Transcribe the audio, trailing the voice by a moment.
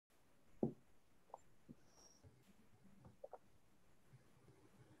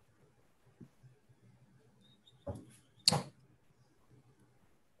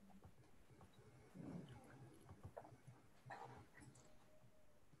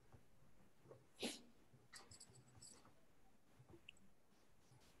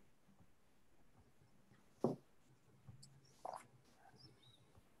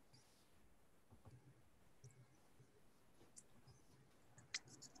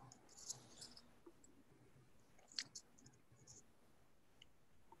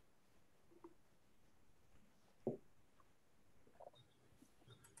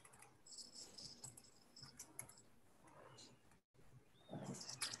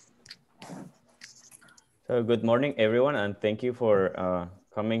So good morning, everyone, and thank you for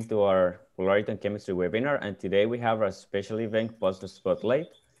coming to our Polariton Chemistry webinar. And today we have a special event, Postdoc Spotlight.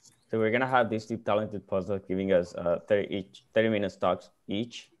 So we're gonna have these two talented postdocs giving us 30 minutes talks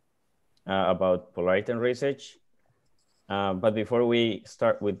each about Polariton research. But before we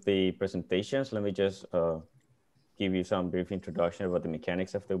start with the presentations, let me just give you some brief introduction about the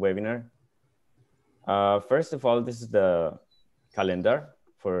mechanics of the webinar. First of all, this is the calendar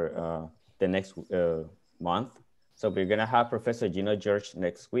for the next month. So we're gonna have Professor Gino George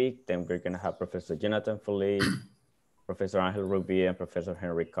next week. Then we're gonna have Professor Jonathan Foley, Professor Angel Rubi, and Professor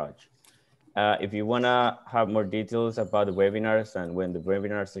Henry Koch. If you wanna have more details about the webinars and when the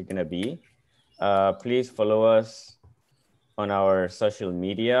webinars are gonna be, please follow us on our social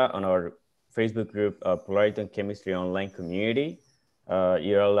media, on our Facebook group, Polariton Chemistry Online Community.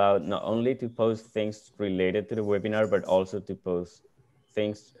 You're allowed not only to post things related to the webinar, but also to post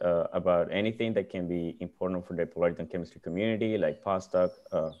things about anything that can be important for the Polariton chemistry community, like postdoc,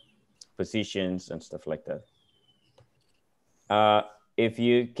 positions, and stuff like that. If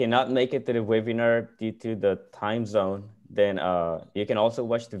you cannot make it to the webinar due to the time zone, then you can also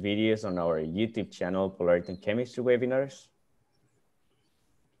watch the videos on our YouTube channel, Polariton Chemistry Webinars.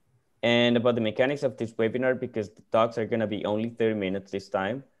 And about the mechanics of this webinar, because the talks are gonna be only 30 minutes this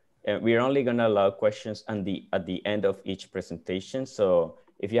time, and we're only gonna allow questions at the end of each presentation. So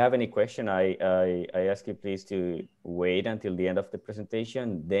if you have any question, I ask you please to wait until the end of the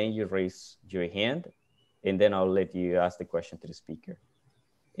presentation, then you raise your hand, and then I'll let you ask the question to the speaker.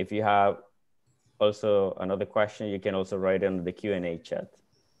 If you have also another question, you can also write in the Q&A chat.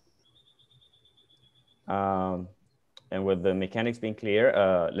 And with the mechanics being clear,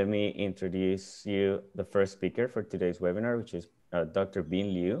 let me introduce you the first speaker for today's webinar, which is Dr.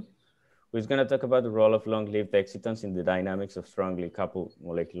 Bin Liu, who's going to talk about the role of long-lived excitons in the dynamics of strongly coupled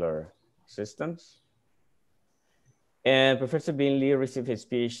molecular systems. And Professor Bin Liu received his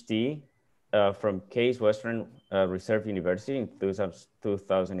PhD from Case Western Reserve University in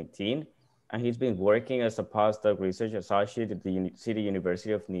 2018. And he's been working as a postdoc research associate at the City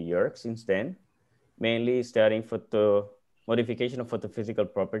University of New York since then, mainly studying modification of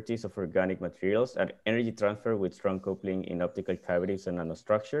photophysical properties of organic materials and energy transfer with strong coupling in optical cavities and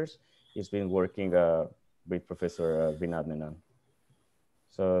nanostructures. He's been working with Professor Vinod Menon.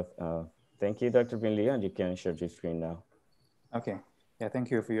 So thank you, Dr. Bin Liu, and you can share your screen now. Okay, yeah,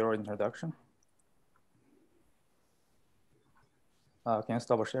 thank you for your introduction. Can you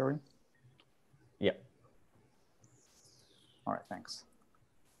stop sharing? Yeah. All right, thanks.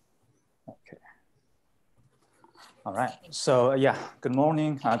 Okay. All right, so yeah, good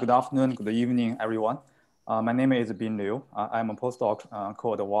morning, good afternoon, good evening, everyone. My name is Bin Liu. I'm a postdoc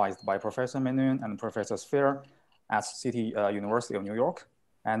co-advised by Professor Menon and Professor Sphere at City University of New York.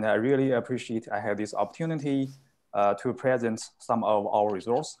 And I really appreciate I have this opportunity to present some of our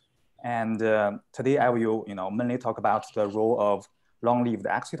results. And today I will mainly talk about the role of long-lived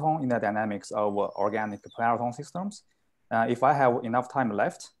exciton in the dynamics of organic Polariton systems. If I have enough time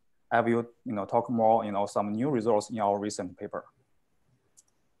left, I will talk more, some new results in our recent paper.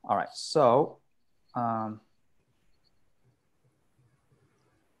 All right, so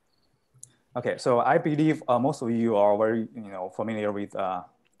okay, so I believe most of you are very familiar with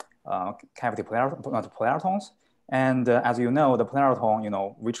cavity Polaritons. And as you know, the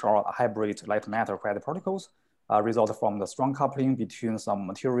Polariton, which are hybrid light matter credit particles, result from the strong coupling between some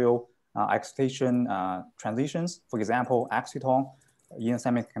material excitation transitions, for example, exciton in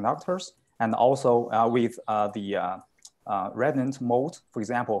semiconductors, and also with the resonant mode, for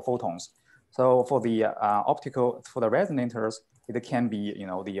example, photons. So for the for the resonators, it can be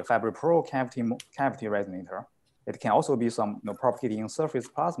the Fabry-Perot cavity resonator. It can also be some propagating surface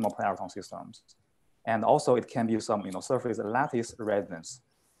plasma Polariton systems, and also it can be some surface lattice resonance.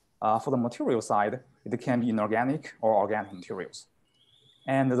 For the material side, it can be inorganic or organic materials.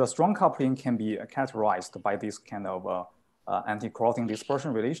 And the strong coupling can be characterized by this kind of anti-crossing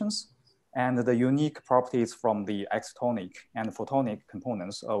dispersion relations, and the unique properties from the excitonic and photonic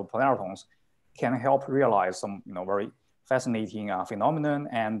components of Polaritons can help realize some very fascinating phenomenon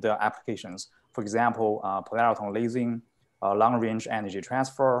and applications. For example, Polariton lasing, long-range energy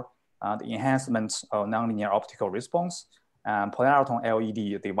transfer, the enhancement of nonlinear optical response, Polariton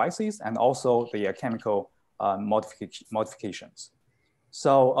LED devices, and also the chemical modifications.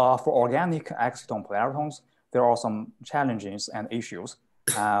 So for organic exciton Polaritons, there are some challenges and issues.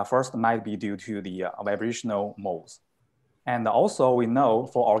 First might be due to the vibrational modes. And also we know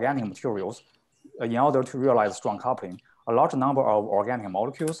for organic materials, in order to realize strong coupling, a large number of organic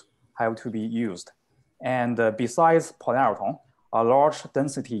molecules have to be used. And besides Polariton, a large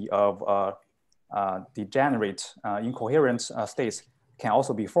density of degenerate incoherent states can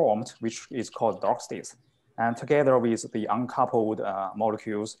also be formed, which is called dark states. And together with the uncoupled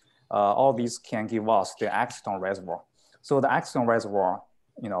molecules, all these can give us the exciton reservoir. So the exciton reservoir,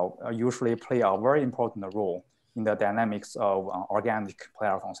 usually play a very important role in the dynamics of organic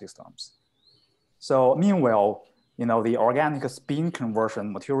Polariton systems. So meanwhile, the organic spin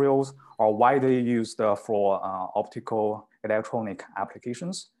conversion materials are widely used for optical electronic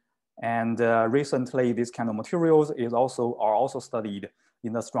applications. And recently, these kind of materials are also studied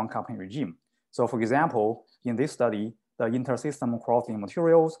in the strong coupling regime. So for example, in this study, the intersystem crossing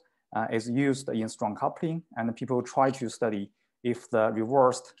materials is used in strong coupling, and people try to study if the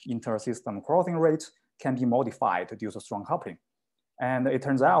reversed intersystem crossing rate can be modified due to strong coupling. And it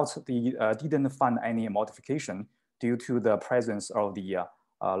turns out they didn't find any modification due to the presence of the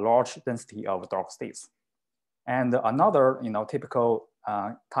large density of dark states. And another typical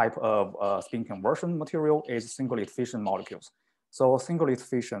type of spin conversion material is singlet fission molecules. So singlet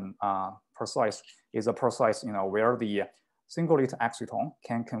fission process is a process where the singlet exciton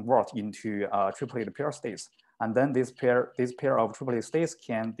can convert into triplet pair states. And then this pair of triplet states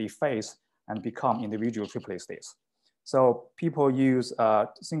can dephase and become individual triplet states. So people use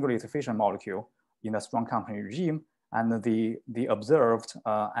singlet fission molecule in a strong coupling regime, and the observed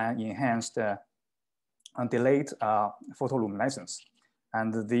and enhanced delayed photoluminescence.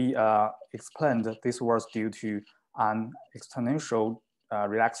 And they explained this was due to an exponential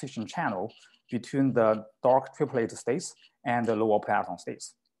relaxation channel between the dark triplet states and the lower Polaritron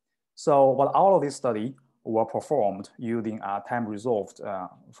states. So what all of these studies were performed using time-resolved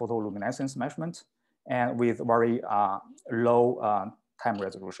photoluminescence measurement and with very low time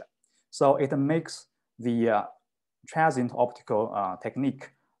resolution. So it makes the transient optical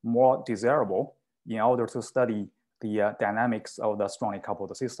technique more desirable in order to study the dynamics of the strongly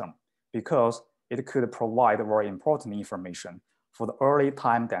coupled system, because it could provide very important information for the early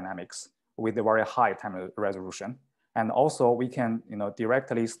time dynamics with a very high time resolution. And also we can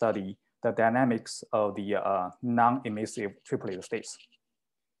directly study the dynamics of the non-emissive triplet states.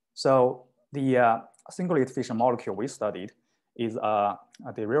 So the singlet fission molecule we studied is a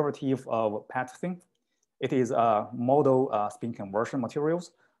derivative of PET-thin. It is a model spin conversion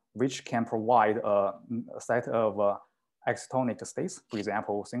materials, which can provide a set of excitonic states, for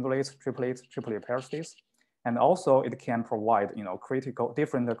example, singlet, triplet pair states. And also it can provide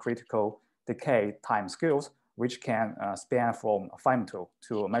different critical decay time scales, which can span from femto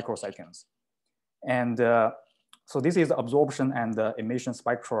to microseconds. And so this is the absorption and the emission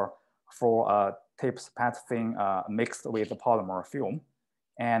spectra for TIPS PET-thin mixed with the polymer film.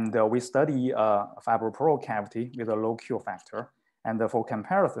 And we study fibropleural cavity with a low Q factor. And for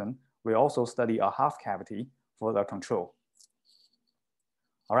comparison, we also study a half cavity for the control.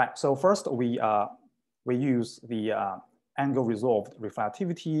 All right, so first we use the angle resolved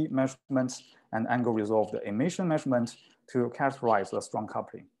reflectivity measurements and angle resolved emission measurement to characterize the strong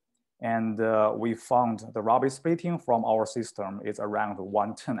coupling. And we found the Rabi splitting from our system is around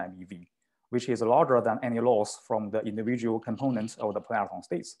 110 MeV, which is larger than any loss from the individual components of the Polaritron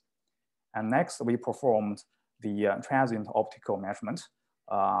states. And next, we performed the transient optical measurement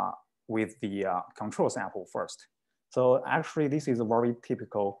with the control sample first. So actually, this is a very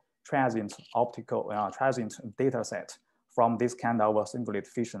typical transient optical transient data set from this kind of singlet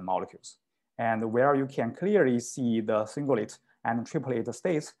fission molecules, and where you can clearly see the singlet and triplet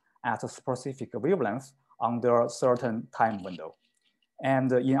states at a specific wavelength under a certain time window.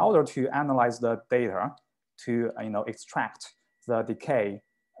 And in order to analyze the data to extract the decay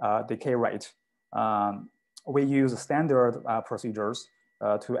rate, we use standard procedures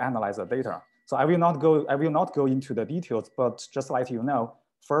to analyze the data. So I will not go into the details, but just to let you know,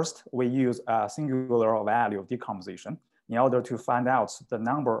 first we use a singular value of decomposition in order to find out the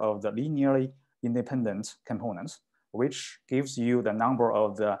number of the linearly independent components, which gives you the number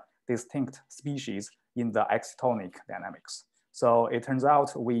of the distinct species in the excitonic dynamics. So it turns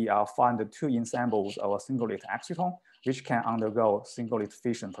out we found two ensembles of a singlet exciton, which can undergo singlet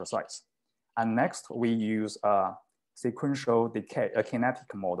fission process. And next, we use a sequential decay, a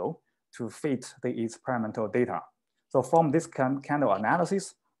kinetic model to fit the experimental data. So from this kind of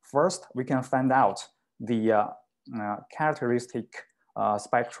analysis, first, we can find out the characteristic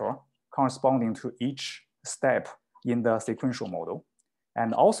spectra corresponding to each step in the sequential model.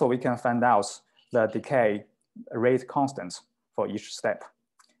 And also we can find out the decay rate constant for each step.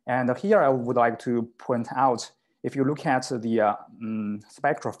 And here I would like to point out, if you look at the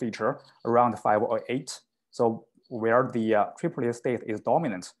spectral feature around 508, so where the triplet state is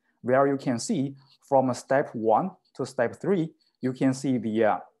dominant, where you can see from step 1 to step 3, you can see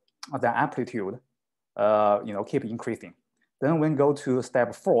the amplitude keep increasing. Then when go to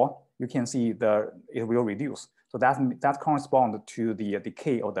step 4, you can see it will reduce. So that corresponds to the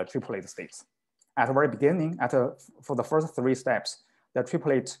decay of the triplet states. At the very beginning, for the first 3 steps, the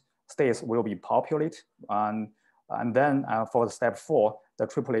triplet states will be populated, and then for the step 4, the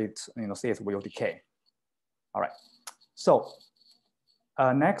triplet states will decay. All right. So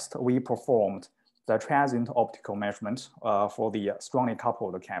next, we performed the transient optical measurement for the strongly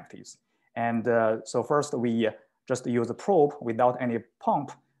coupled cavities. And so first, we just use a probe without any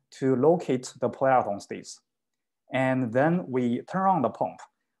pump to locate the polariton states. And then we turn on the pump.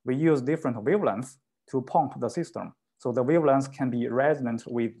 We use different wavelengths to pump the system. So the wavelengths can be resonant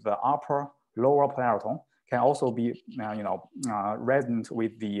with the upper, lower polariton, can also be resonant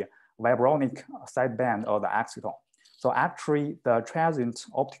with the vibronic sideband or the exciton. So actually, the transient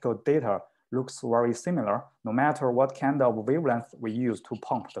optical data looks very similar, no matter what kind of wavelength we use to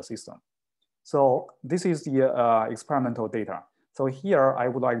pump the system. So this is the experimental data. So here, I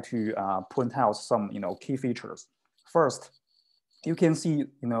would like to point out some key features. First, you can see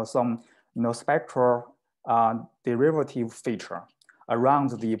some spectral derivative feature around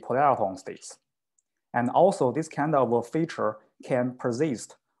the polariton states. And also, this kind of a feature can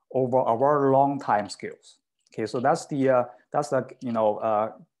persist over a very long time scales. Okay, so that's the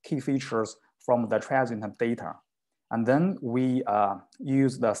key features from the transient data. And then we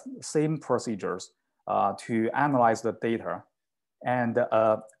use the same procedures to analyze the data and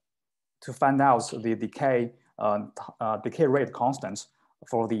to find out the decay rate constants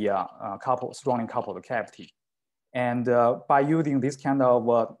for the strongly coupled cavity. And by using this kind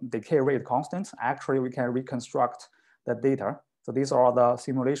of decay rate constants, actually we can reconstruct the data. So these are the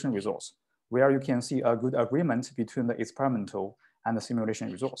simulation results, where you can see a good agreement between the experimental and the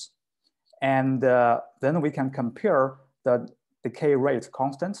simulation results. And then we can compare the decay rate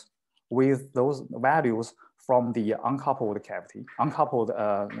constant with those values from the uncoupled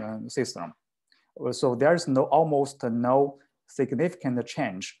system. So there's almost no significant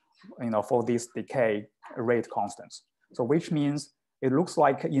change for these decay rate constants. So which means it looks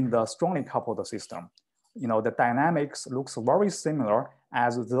like in the strongly coupled system, the dynamics looks very similar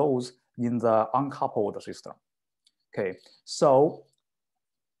as those in the uncoupled system. Okay, so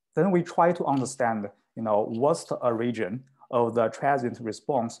then we try to understand, what's the origin of the transient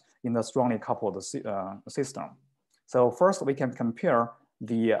response in the strongly coupled system. So first, we can compare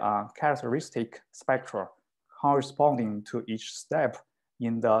the characteristic spectra corresponding to each step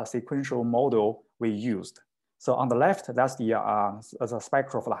in the sequential model we used. So on the left, that's the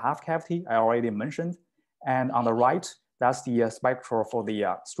spectra for the half cavity I already mentioned. And on the right, that's the spectra for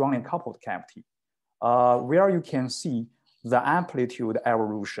the strongly coupled cavity, where you can see the amplitude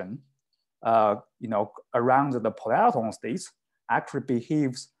evolution around the polariton states actually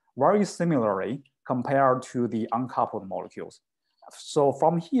behaves very similarly compared to the uncoupled molecules. So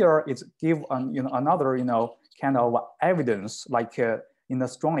from here, it gives another kind of evidence, like in the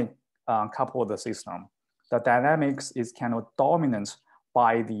strongly coupled system, the dynamics is kind of dominant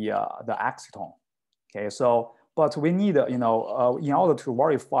by the exciton. Okay, so but we need in order to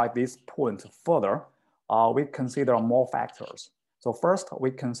verify this point further, we consider more factors. So first,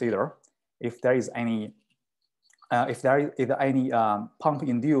 we consider if there is any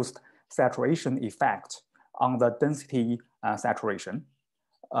pump-induced saturation effect on the density saturation,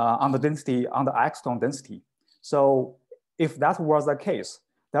 on the exciton density. So if that was the case,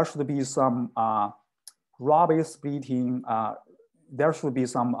 there should be some Rabi splitting. There should be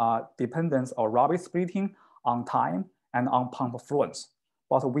some dependence of Rabi splitting on time and on pump fluence.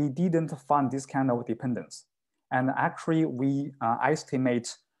 But we didn't find this kind of dependence. And actually, we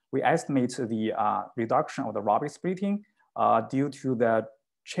estimate the reduction of the Rabi splitting due to the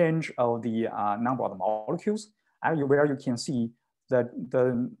change of the number of the molecules, where you can see that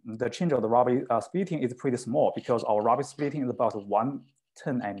the change of the Rabi splitting is pretty small, because our Rabi splitting is about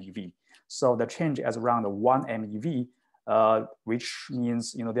 110 MeV. So the change is around 1 MeV, which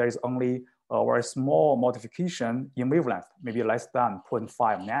means there is only a very small modification in wavelength, maybe less than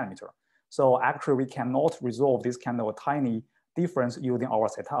 0.5 nanometer. So actually, we cannot resolve this kind of tiny difference using our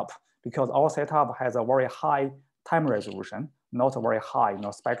setup, because our setup has a very high time resolution, not a very high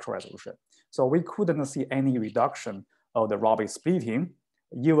spectral resolution. So we couldn't see any reduction of the Rabi splitting,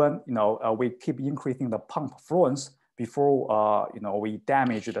 even we keep increasing the pump fluence before we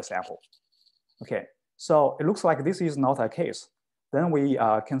damage the sample. Okay, so it looks like this is not a case. Then we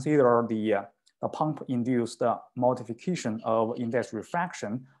consider the pump-induced modification of index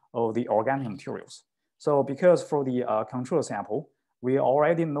refraction of the organic materials. So because for the control sample, we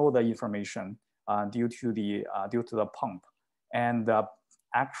already know the information due to the pump, and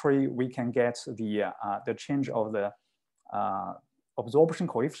actually we can get the change of the absorption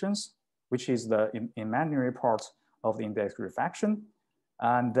coefficients, which is the imaginary part of the index refraction.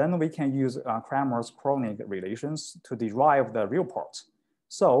 And then we can use Kramers-Kronig relations to derive the real part.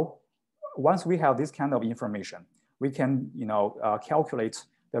 So once we have this kind of information, we can calculate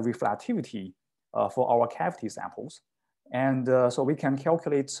the reflectivity for our cavity samples. And so we can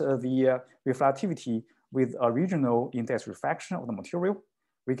calculate the reflectivity with a regional index refraction of the material.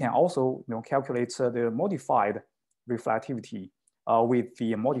 We can also calculate the modified reflectivity with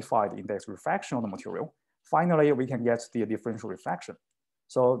the modified index refraction of the material. Finally, we can get the differential reflection.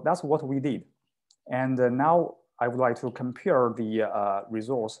 So that's what we did. And now I would like to compare the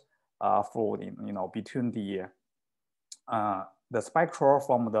results for between the spectra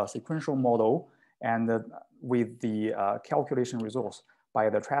from the sequential model and with the calculation results by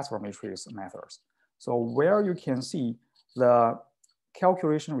the transfer matrix methods. So where you can see the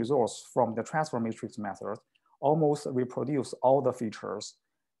calculation results from the transfer matrix method almost reproduce all the features.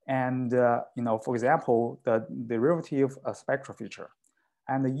 And for example, the derivative spectral feature.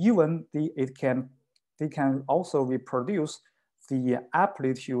 And even they can also reproduce the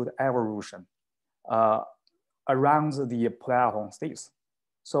amplitude evolution around the Polariton states.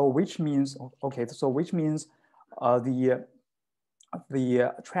 So which means,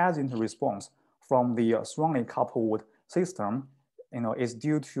 the transient response from the strongly coupled system is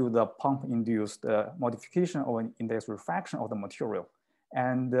due to the pump-induced modification of an index refraction of the material.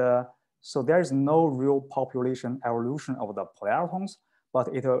 And so there is no real population evolution of the Polaritons, but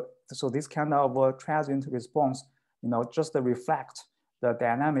so this kind of transient response just reflect the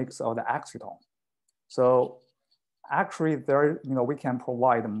dynamics of the exciton. So actually there, we can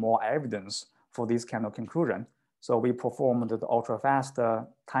provide more evidence for this kind of conclusion. So we performed the ultra-fast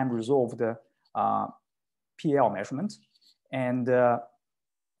time-resolved PL measurement. And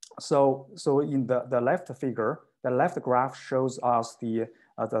so in the left figure, the left graph shows us the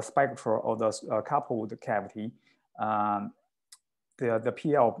spectra of the coupled cavity, the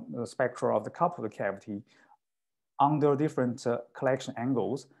PL spectra of the coupled cavity under different collection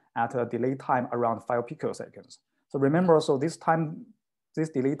angles at a delay time around 5 picoseconds. So remember, so this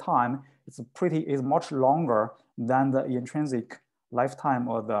delay time is much longer than the intrinsic lifetime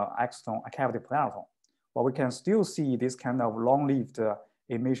of the exciton cavity Polariton. But we can still see this kind of long-lived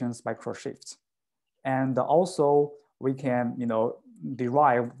emission spectral shifts. And also we can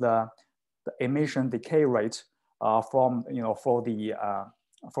derive the emission decay rate from for the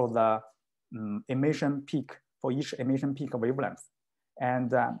emission peak, for each emission peak wavelength.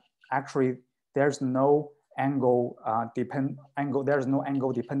 And actually there's no angle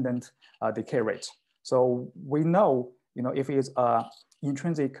dependent decay rate. So we know if it's an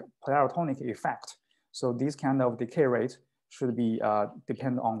intrinsic Polaritonic effect, so this kind of decay rate should be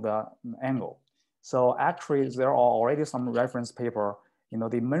depend on the angle. So actually there are already some reference paper,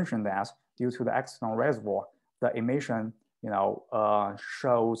 they mentioned that due to the exciton reservoir, the emission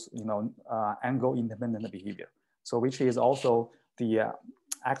shows angle independent behavior. So which is also the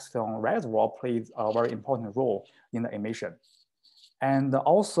exciton reservoir plays a very important role in the emission. And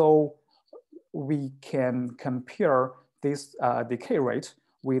also we can compare this decay rate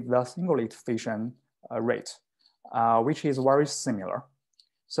with the singulate fission rate, which is very similar.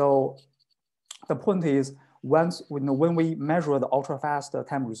 So the point is, when we measure the ultra-fast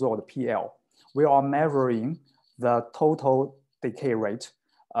time result PL, we are measuring the total decay rate.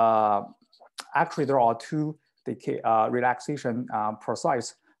 Actually, there are two decay relaxation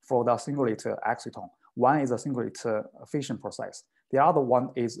process for the singulate exciton. One is a singulate fission process. The other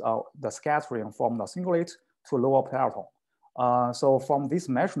one is the scattering from the singulate to lower Polariton. So from this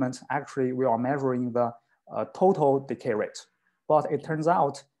measurement, actually, we are measuring the total decay rate. But it turns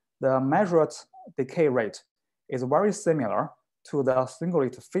out the measured decay rate is very similar to the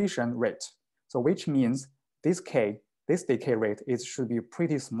singulate fission rate. So which means this decay rate should be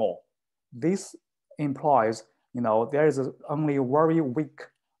pretty small. This implies there is only very weak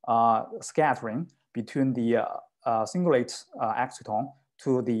scattering between the singulate exciton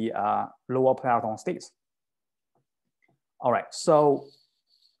to the lower Polariton states. All right, so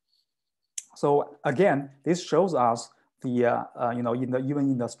again, this shows us the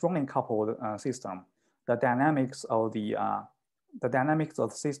even in the strongly coupled system, the dynamics of the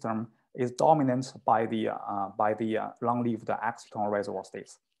system is dominant by the long-lived exciton reservoir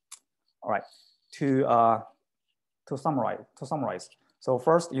states. All right, to summarize. So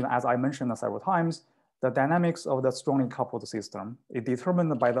first, as I mentioned several times, the dynamics of the strongly coupled system is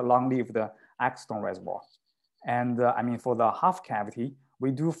determined by the long-lived exciton reservoir. And for the half cavity,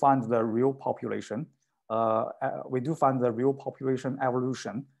 we do find the real population we do find the real population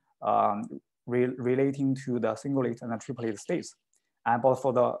evolution relating to the singulate and the triplet states. But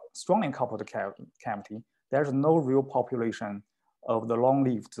for the strongly coupled cavity, there's no real population of the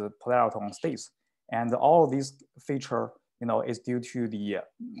long-lived polariton states. And all of these feature, is due to the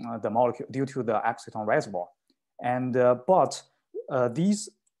molecule, due to the exciton reservoir. And but these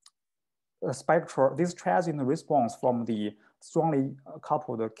spectra, this transient response from the strongly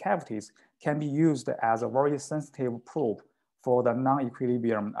coupled cavities can be used as a very sensitive probe for the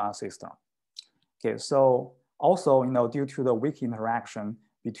non-equilibrium system. Okay, so also, due to the weak interaction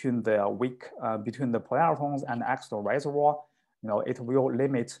between the polaritons and the exciton reservoir, it will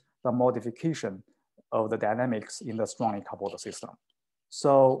limit the modification of the dynamics in the strongly coupled system.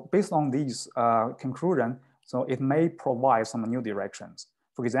 So based on these conclusion, so it may provide some new directions.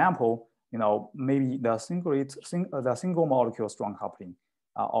 For example, maybe the single molecule strong coupling,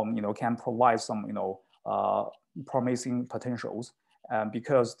 can provide some, promising potentials,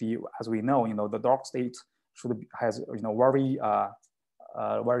 because as we know, the dark state has,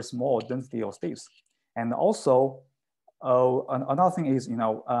 very small density of states. And also, another thing is,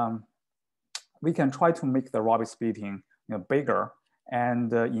 we can try to make the Rabi splitting, bigger,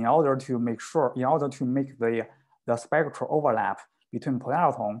 and in order to make the spectral overlap between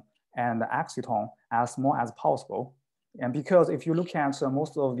polariton and the exciton as small as possible. And because if you look at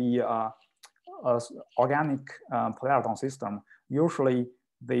most of the organic polariton system, usually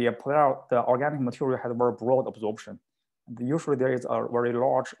the organic material has very broad absorption. Usually there is a very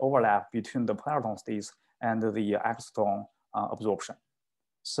large overlap between the polariton states and the exciton absorption.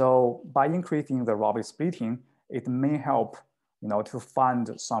 So by increasing the Rabi splitting, it may help, to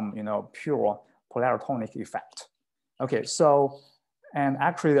find some, pure polaritonic effect. Okay, so, and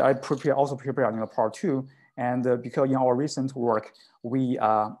actually I also prepared, part 2, and because in our recent work, we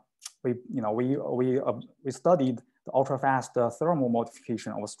studied the ultrafast thermal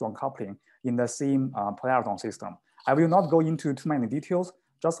modification of strong coupling in the same polariton system. I will not go into too many details,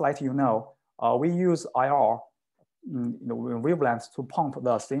 just let you know, we use IR wavelengths to pump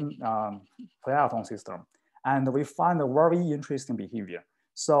the same polariton system. And we find a very interesting behavior.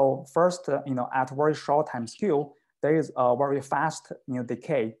 So first, at very short time scale, there is a very fast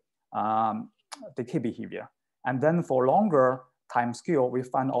decay behavior. And then for longer time scale, we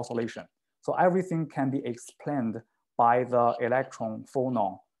find oscillation. So everything can be explained by the electron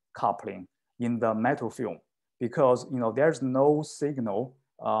phonon coupling in the metal film, because there's no signal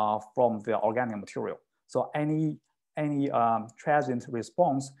from the organic material. So any transient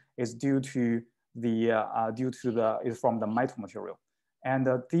response is is from the metal material. And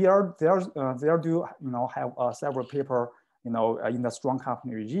there do have several paper in the strong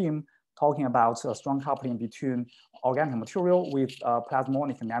coupling regime talking about strong coupling between organic material with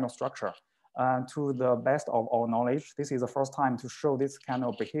plasmonic nanostructure. To the best of our knowledge, this is the first time to show this kind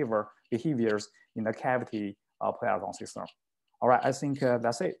of behaviors in the cavity polariton system. All right, I think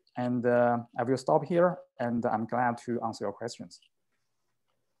that's it. And I will stop here, and I'm glad to answer your questions.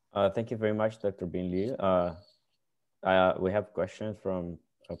 Thank you very much, Dr. Bin Liu. We have questions from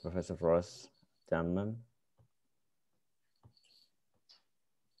Professor Ross Damman.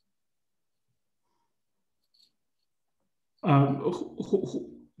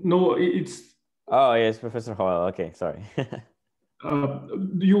 No, it's. Oh, yes, Professor Howell. Okay, sorry.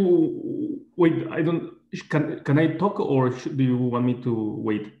 Wait? I don't. Can I talk, or do you want me to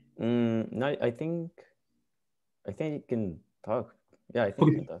wait? No, I think you can talk. Yeah, I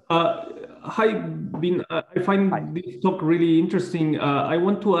think you can talk. Hi, Bin. I find this talk really interesting. I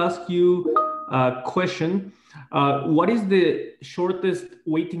want to ask you a question. What is the shortest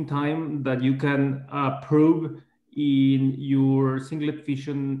waiting time that you can probe in your singlet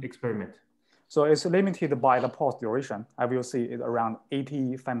fission experiment? So it's limited by the pulse duration. I will see it around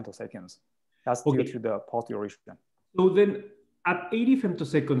 80 femtoseconds. That's due to the pulse duration. So then at 80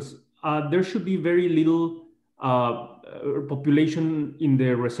 femtoseconds, there should be very little population in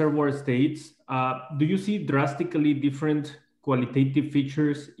the reservoir states. Do you see drastically different qualitative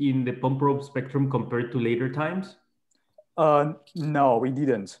features in the pump probe spectrum compared to later times? No, we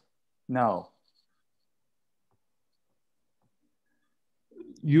didn't. No.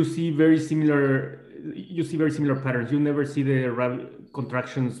 You see very similar patterns. You never see the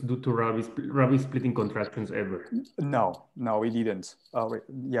contractions due to Rabi splitting contractions ever. No, we didn't. We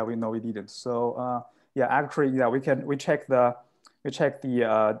didn't. So actually, we check the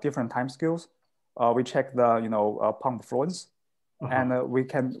different time scales. We check the pump fluence, and we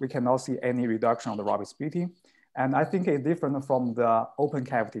cannot see any reduction of the Rabi splitting. And I think it's different from the open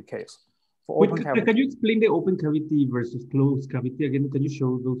cavity case. For open cavity. Can you explain the open cavity versus closed cavity again? Can you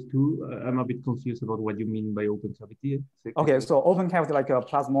show those two? I'm a bit confused about what you mean by open cavity. Okay, so open cavity like a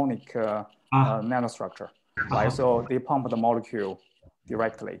plasmonic nanostructure, right? So they pump the molecule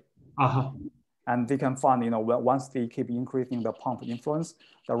directly. And they can find, once they keep increasing the pump influence,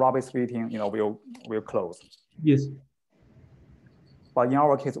 the rapid splitting, will close. Yes. But in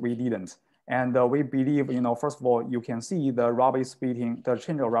our case, we didn't. And we believe, first of all, you can see the rapid splitting, the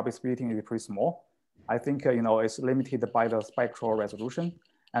change of rapid splitting is pretty small. I think, it's limited by the spectral resolution.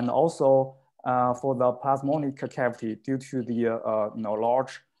 And also for the plasmonic cavity, due to the,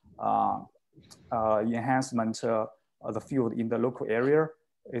 large enhancement of the field in the local area,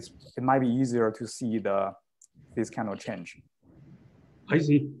 it might be easier to see this kind of change. I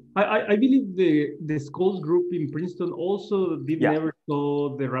see. I believe the Scholes group in Princeton also never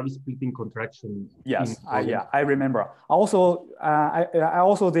saw the rapid splitting contraction. Yes, I remember. Also,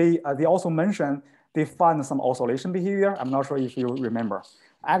 they also mentioned they find some oscillation behavior. I'm not sure if you remember.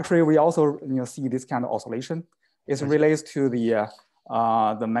 Actually, we also see this kind of oscillation. It relates to the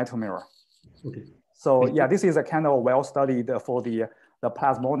metal mirror. Okay. So yeah, this is a kind of well studied for the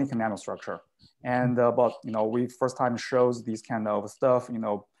plasmonic nanostructure. And but we first time shows this kind of stuff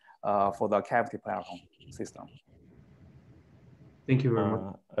for the cavity Polaritron system. Thank you very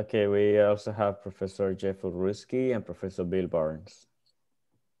much. Okay, we also have Professor Jeff Ulrusky and Professor Bill Barnes.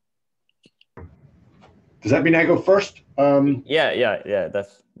 Does that mean I go first? Yeah.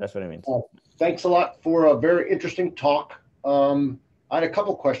 That's what I mean. Thanks a lot for a very interesting talk. I had a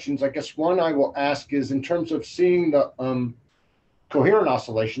couple questions. I guess one I will ask is in terms of seeing the coherent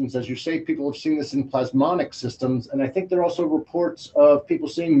oscillations, as you say, people have seen this in plasmonic systems, and I think there are also reports of people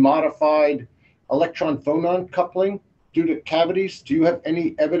seeing modified electron-phonon coupling due to cavities. Do you have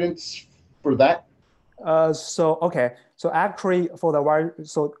any evidence for that? So actually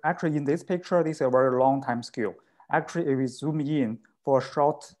in this picture, this is a very long time scale. Actually, if we zoom in for a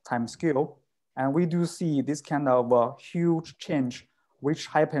short time scale, and we do see this kind of huge change, which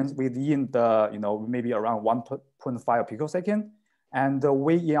happens within the maybe around 1.5 picosecond. And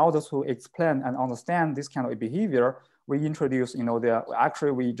in order to explain and understand this kind of behavior, we introduce,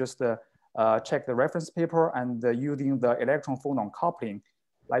 we just check the reference paper and using the electron phonon coupling,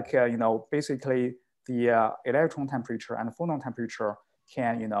 like, basically the electron temperature and phonon temperature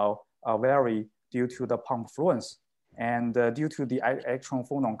can, vary due to the pump fluence. And due to the electron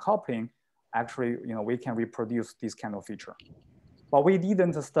phonon coupling, actually, we can reproduce this kind of feature. But we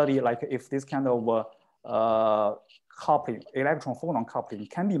didn't study like if this kind of coupling, electron phonon coupling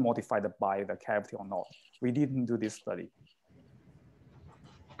can be modified by the cavity or not. We didn't do this study.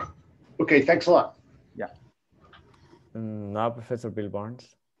 Okay, thanks a lot. Yeah. Now Professor Bill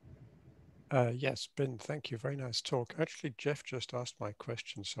Barnes. Yes, Ben, thank you. Very nice talk. Actually, Jeff just asked my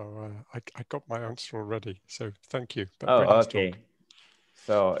question, so I got my answer already. So thank you. But nice okay. Talk.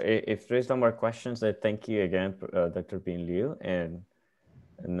 So if there's no more questions, I thank you again, Dr. Bin Liu. And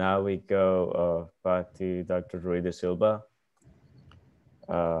now we go back to Dr. Rui da Silva.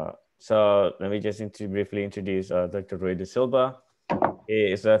 So let me just briefly introduce Dr. Rui da Silva.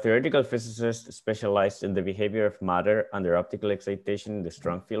 He is a theoretical physicist specialized in the behavior of matter under optical excitation in the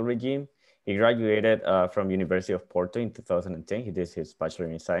strong field regime. He graduated from University of Porto in 2010. He did his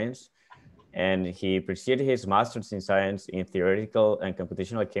bachelor in science. And he pursued his master's in science in theoretical and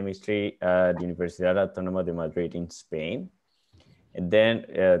computational chemistry at the Universidad Autónoma de Madrid in Spain. And then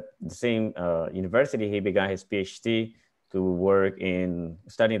at the same university, he began his PhD to work in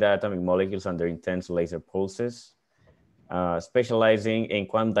studying the atomic molecules under intense laser pulses, specializing in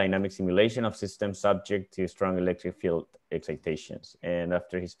quantum dynamic simulation of systems subject to strong electric field excitations. And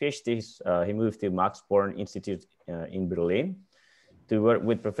after his PhD, he moved to Max Born Institute in Berlin to work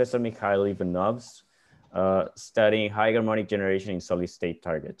with Professor Mikhail Ivanov's studying high harmonic generation in solid state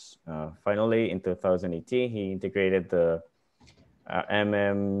targets. Finally, in 2018, he integrated the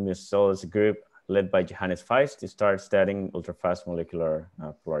Sols group led by Johannes Feist to start studying ultrafast molecular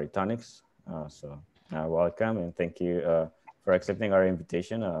polaritonics. Welcome and thank you for accepting our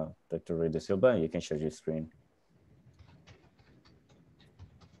invitation, Dr. Rui da Silva. You can share your screen.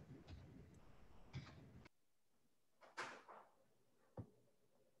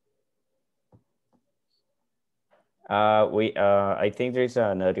 I think there's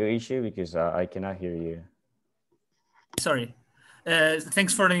an audio issue because I cannot hear you. Sorry.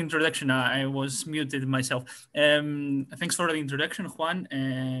 Thanks for the introduction. I was muted myself. Thanks for the introduction, Juan.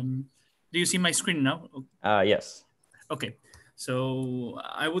 Do you see my screen now? Yes. Okay. So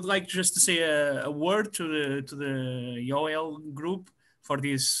I would like just to say a word to the YOL group for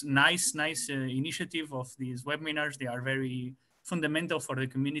this nice initiative of these webinars. They are very fundamental for the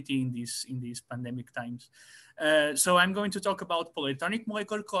community in these pandemic times. So I'm going to talk about Polaritonic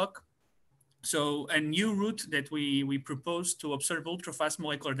molecular clock. So a new route that we propose to observe ultrafast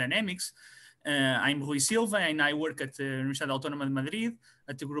molecular dynamics. I'm Rui Silva, and I work at the Universidad Autónoma de Madrid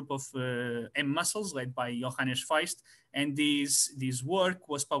at the group of M-Muscles led by Johannes Feist. And this work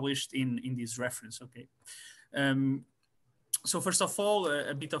was published in this reference, okay? So first of all,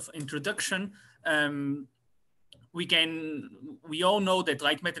 a bit of introduction. We all know that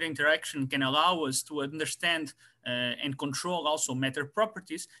light-matter interaction can allow us to understand and control also matter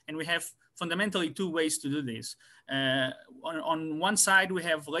properties. And we have fundamentally two ways to do this. On one side, we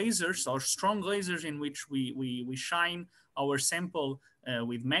have lasers or strong lasers in which we shine our sample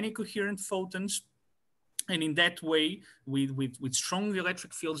with many coherent photons. And in that way, with strong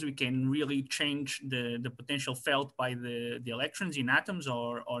electric fields, we can really change the potential felt by the electrons in atoms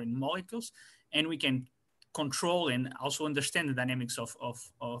or in molecules. And we can control and also understand the dynamics of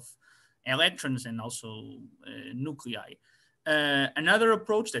electrons and also nuclei. Another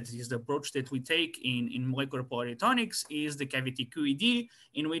approach, that is the approach that we take in molecular polaritonics, is the cavity QED,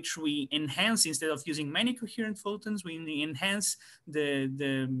 in which we enhance, instead of using many coherent photons, we enhance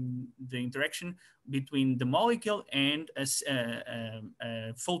the interaction between the molecule and a single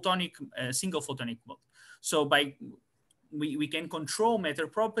photonic mode. So we can control matter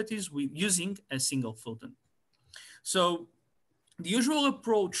properties using a single photon. So the usual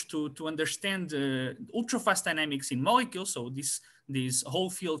approach to understand ultrafast dynamics in molecules, so this whole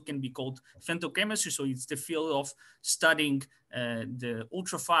field can be called femtochemistry. So it's the field of studying the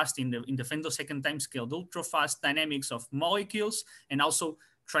ultrafast in the femtosecond time scale, the ultrafast dynamics of molecules, and also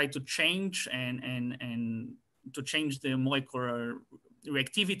try to change and to change the molecular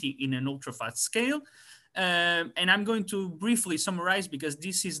reactivity in an ultrafast scale. And I'm going to briefly summarize, because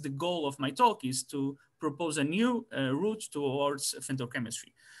this is the goal of my talk, is to propose a new route towards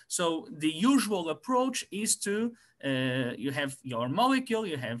femtochemistry. So the usual approach is to, you have your molecule,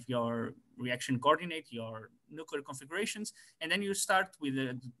 you have your reaction coordinate, your nuclear configurations, and then you start with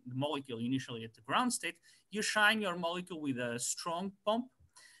the molecule initially at the ground state. You shine your molecule with a strong pump,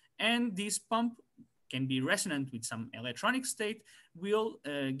 and this pump can be resonant with some electronic state, will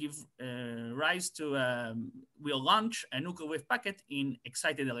give rise to, will launch a nuclear wave packet in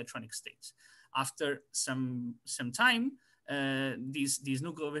excited electronic states. After some time, this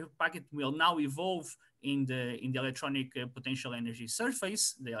nuclear wave packet will now evolve in the electronic potential energy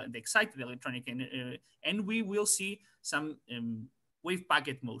surface, the excited electronic, and we will see some wave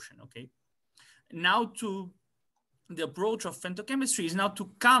packet motion, okay? Now the approach of femtochemistry is now to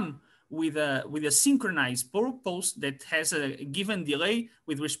come with a synchronized pulse that has a given delay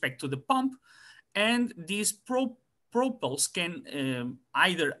with respect to the pump, and these pulse can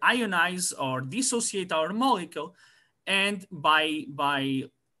either ionize or dissociate our molecule, and by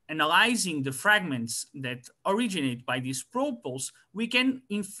analyzing the fragments that originate by this pulse, we can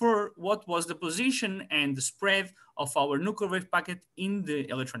infer what was the position and the spread of our nuclear wave packet in the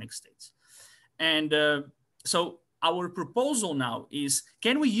electronic states. And so our proposal now is,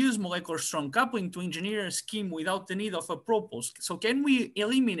 can we use molecular strong coupling to engineer a scheme without the need of a pulse? So can we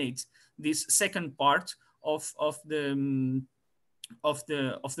eliminate this second part of the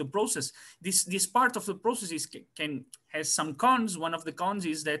process? This part of the process has some cons. One of the cons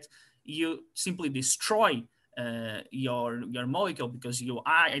is that you simply destroy your molecule because you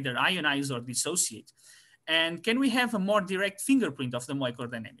either ionize or dissociate. And can we have a more direct fingerprint of the molecular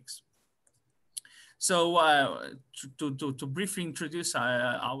dynamics? So to briefly introduce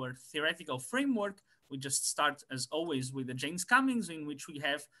our theoretical framework, we just start, as always, with the James-Cummings, in which we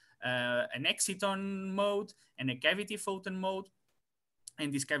have an exciton mode and a cavity photon mode.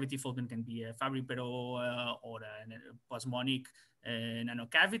 And this cavity photon can be a Fabry-Perot or a plasmonic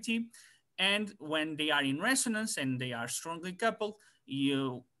nanocavity. And when they are in resonance and they are strongly coupled,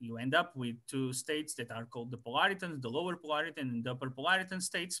 you end up with two states that are called the Polaritons, the lower Polariton and the upper Polariton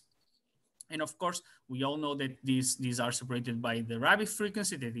states. And of course, we all know that these are separated by the Rabi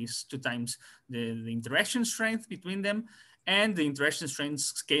frequency, that is 2 times the interaction strength between them. And the interaction strength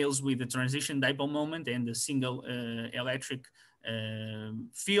scales with the transition dipole moment and the single electric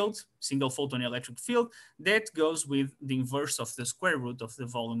field, single photon electric field, that goes with the inverse of the square root of the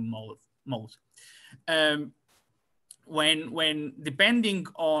volume mode. When depending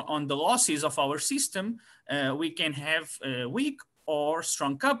on the losses of our system, we can have weak or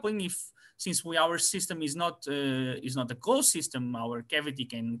strong coupling. Since our system is not a closed system, our cavity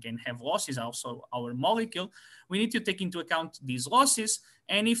can have losses, also our molecule. We need to take into account these losses.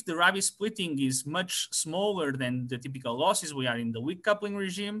 And if the Rabi splitting is much smaller than the typical losses, we are in the weak coupling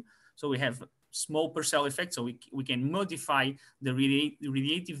regime. So we have small Purcell effect, so we can modify the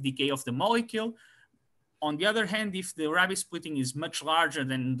radiative decay of the molecule. On the other hand, if the Rabi splitting is much larger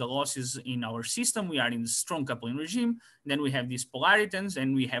than the losses in our system, we are in the strong coupling regime, then we have these polaritons,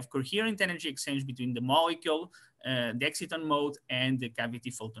 and we have coherent energy exchange between the molecule, the exciton mode, and the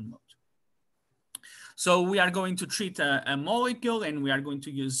cavity photon mode. So we are going to treat a molecule, and we are going to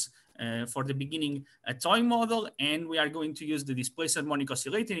use, for the beginning, a toy model, and we are going to use the displaced harmonic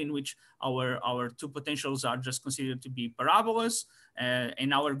oscillator, in which our two potentials are just considered to be parabolas,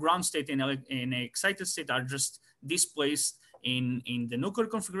 and our ground state and excited state are just displaced in the nuclear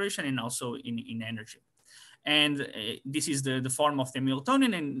configuration and also in energy. And this is the form of the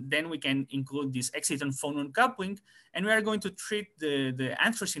Hamiltonian, and then we can include this exciton phonon coupling, and we are going to treat the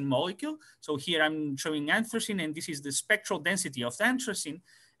anthracene molecule. So here I'm showing anthracene, and this is the spectral density of the anthracene.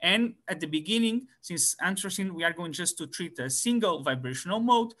 And at the beginning, since anthracene, we are going just to treat a single vibrational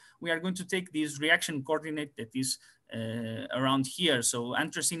mode. We are going to take this reaction coordinate that is around here. So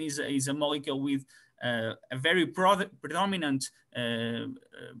anthracene is a molecule with a very predominant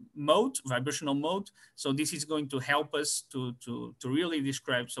mode, vibrational mode. So this is going to help us to really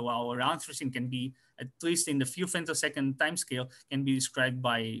describe, so our anthracene can be, at least in the few femtosecond time scale, can be described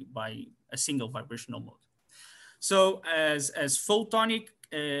by a single vibrational mode. So as photonic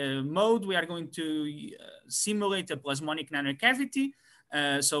mode, we are going to simulate a plasmonic nanocavity.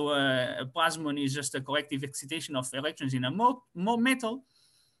 So a plasmon is just a collective excitation of electrons in a metal.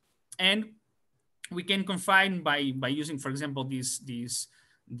 And we can confine by using, for example, this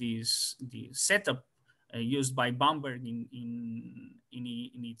setup used by Bamberg in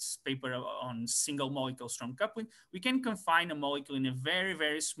its paper on single molecule strong coupling. We can confine a molecule in a very,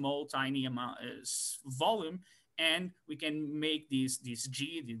 very small, tiny amount volume, and we can make this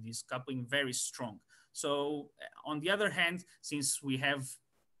coupling very strong. So on the other hand, since we have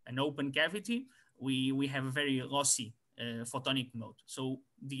an open cavity, we have a very lossy photonic mode. So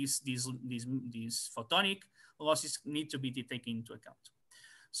these photonic losses need to be taken into account.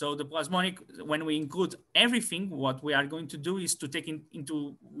 So the plasmonic, when we include everything, what we are going to do is to take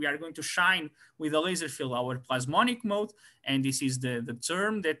we are going to shine with a laser field our plasmonic mode, and this is the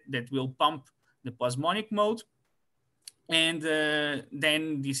term that will pump the plasmonic mode. And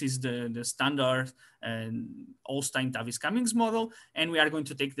then this is the standard Olstein-Tavis-Cummings model. And we are going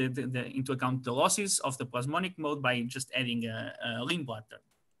to take into account the losses of the plasmonic mode by just adding a Lindblad term.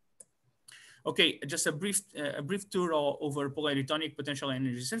 Okay, just a brief tour over Polaritonic potential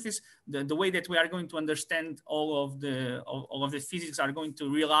energy surface. The way that we are going to understand all of the physics are going to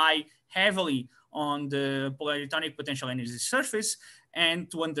rely heavily on the Polaritonic potential energy surface.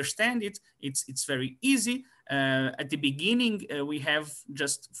 And to understand it, it's very easy. At the beginning, we have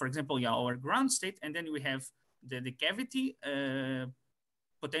just, for example, our ground state, and then we have the cavity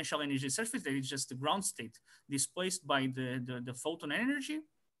potential energy surface, that is just the ground state displaced by the photon energy.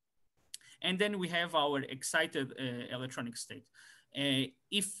 And then we have our excited electronic state.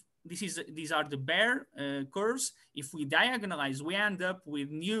 If these are the bare curves, if we diagonalize, we end up with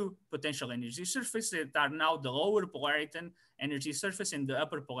new potential energy surface that are now the lower polariton energy surface and the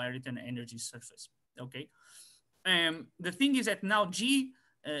upper polariton energy surface. Okay. The thing is that now G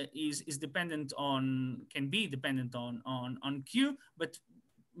is dependent on, can be dependent on Q, but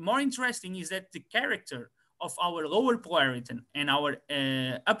more interesting is that the character of our lower polariton and our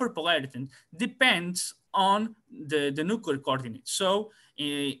upper polariton depends on the nuclear coordinates. So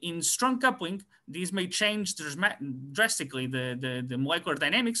in strong coupling, these may change drastically the molecular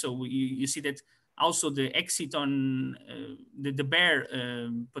dynamics. So you see that also the exciton, the bare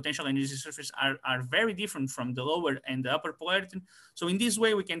potential energy surface are very different from the lower and the upper polariton. So in this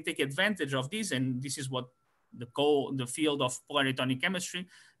way, we can take advantage of this, and this is what the field of polaritonic chemistry.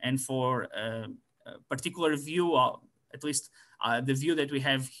 And for a particular view, at least the view that we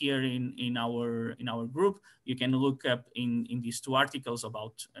have here in our group, you can look up in these two articles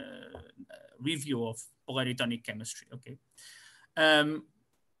about review of polaritonic chemistry. Okay.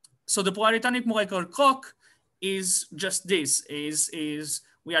 So the polaritonic molecular clock is just this, is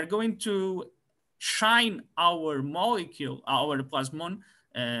we are going to shine our molecule, our plasmon,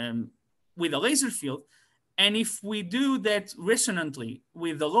 with a laser field. And if we do that resonantly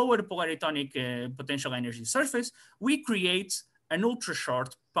with the lower polaritonic potential energy surface, we create an ultra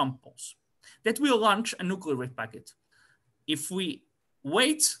short pump pulse that will launch a nuclear wave packet. If we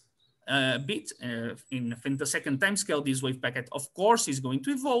wait a bit in a femtosecond time scale, this wave packet, of course, is going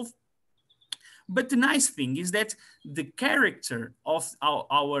to evolve. But the nice thing is that the character of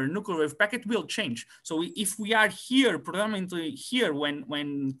our nuclear wave packet will change. So if we are here, predominantly here,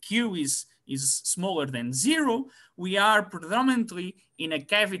 when Q is smaller than 0, we are predominantly in a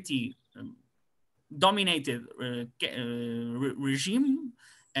cavity dominated regime.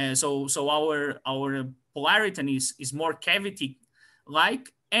 So our polariton is more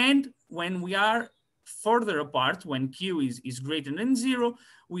cavity-like, and when we are further apart, when Q is greater than 0,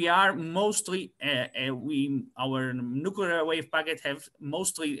 we are mostly our nuclear wave packet have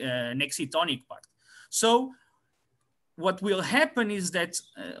mostly an excitonic part. So what will happen is that,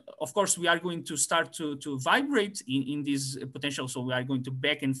 of course, we are going to start to vibrate in this potential. So we are going to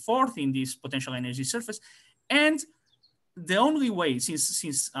back and forth in this potential energy surface. And the only way,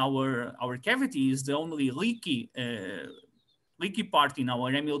 since our cavity is the only leaky part in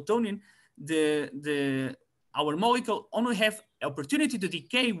our Hamiltonian, our molecule only have opportunity to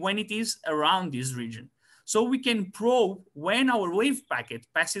decay when it is around this region. So we can probe when our wave packet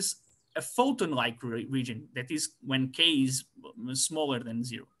passes a photon-like region, that is when K is smaller than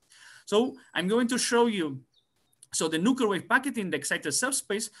 0. So I'm going to show you, so the nuclear wave packet in the excited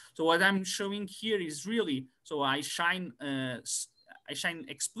subspace. So what I'm showing here is really, so I shine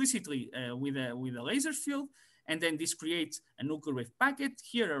explicitly with a laser field, and then this creates a nuclear wave packet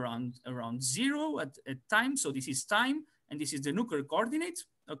here around 0 at time. So this is time, and this is the nuclear coordinate,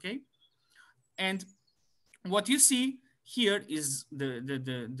 okay? And what you see here is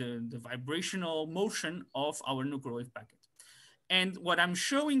the vibrational motion of our nuclear wave packet. And what I'm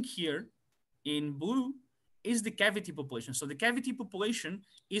showing here in blue is the cavity population. So the cavity population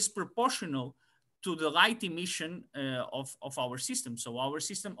is proportional to the light emission of our system. So our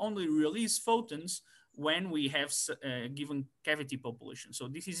system only releases photons when we have a given cavity population. So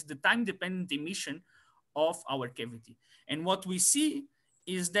this is the time-dependent emission of our cavity. And what we see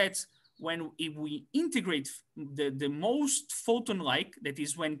is that if we integrate the most photon-like, that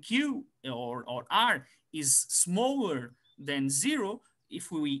is when Q or R is smaller than 0,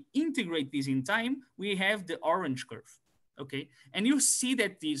 if we integrate this in time, we have the orange curve, okay? And you see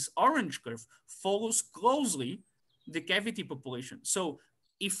that this orange curve follows closely the cavity population. So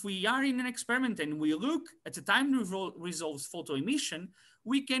if we are in an experiment and we look at the time resolved photo emission,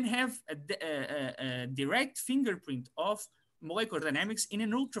 we can have a direct fingerprint of molecular dynamics in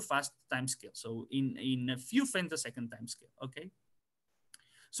an ultra-fast time scale. So in a few femtosecond time scale, okay?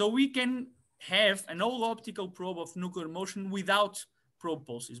 So we can have an all optical probe of nuclear motion without probe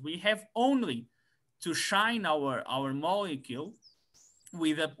pulses. We have only to shine our molecule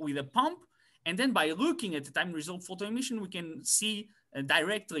with a pump, and then by looking at the time resolved photo emission, we can see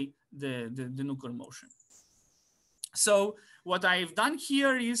directly the nuclear motion. So what I've done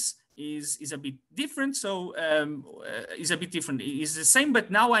here is a bit different. So is a bit different. It's the same,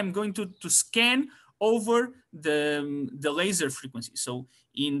 but now I'm going to scan over the laser frequency. So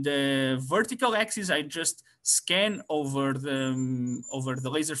in the vertical axis, I just scan over the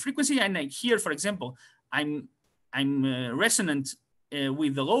laser frequency, and here, for example, I'm resonant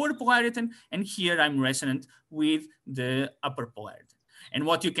with the lower polariton, and here I'm resonant with the upper polariton. And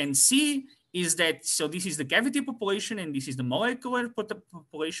what you can see is that, so this is the cavity population and this is the molecular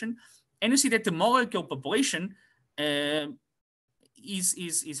population. And you see that the molecular population is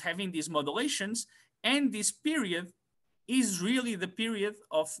having these modulations, and this period is really the period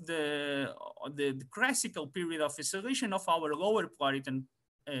of the classical period of acceleration of our lower polariton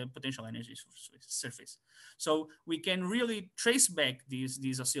potential energy surface. So we can really trace back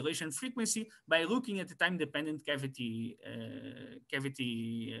this oscillation frequency by looking at the time-dependent cavity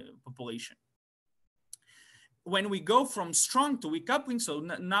population. When we go from strong to weak coupling, so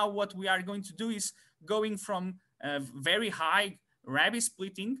now what we are going to do is going from very high Rabi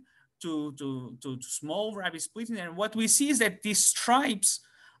splitting to small Rabi splitting, and what we see is that these stripes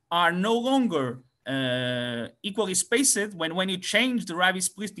are no longer equally spaced. When you change the Rabi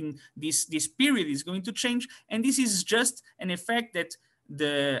splitting, this period is going to change, and this is just an effect that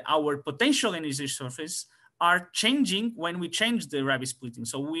our potential energy surface are changing when we change the Rabi splitting.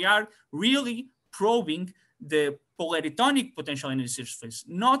 So we are really probing the polaritonic potential energy surface,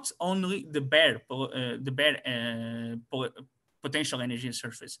 not only the bare potential energy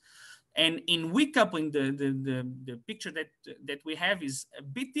surface. And in weak coupling, the picture that we have is a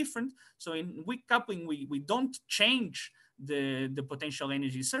bit different. So in weak coupling, we don't change the potential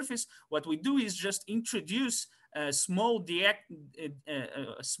energy surface. What we do is just introduce a small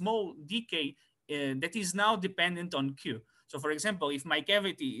decay that is now dependent on Q. So for example, if my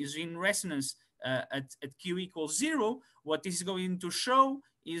cavity is in resonance at Q equals 0, what this is going to show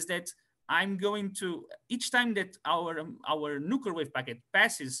is that I'm going to, each time that our nuclear wave packet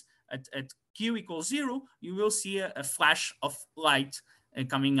passes at Q equals 0, you will see a flash of light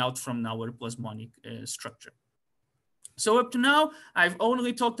coming out from our plasmonic structure. So up to now, I've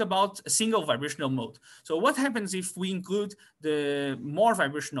only talked about a single vibrational mode. So what happens if we include the more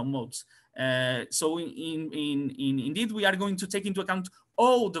vibrational modes? So indeed, we are going to take into account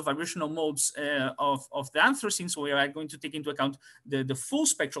all the vibrational modes of the anthracenes. We are going to take into account the full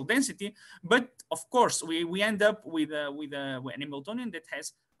spectral density. But of course, we end up with an Hamiltonian that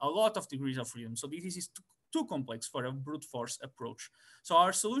has a lot of degrees of freedom. So this is too complex for a brute force approach. So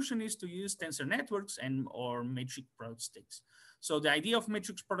our solution is to use tensor networks or matrix product states. So the idea of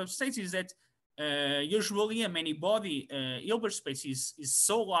matrix product states is that usually a many-body Hilbert space is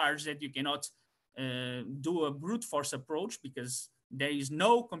so large that you cannot do a brute force approach because there is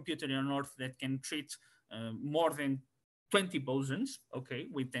no computer on Earth that can treat more than 20 bosons, okay,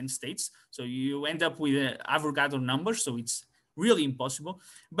 with 10 states. So you end up with an Avogadro number, so it's really impossible.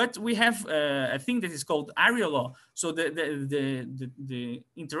 But we have a thing that is called area law. So the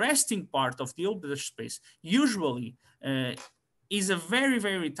interesting part of the Hilbert space usually is a very,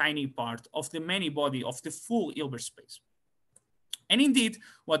 very tiny part of the many body of the full Hilbert space. And indeed,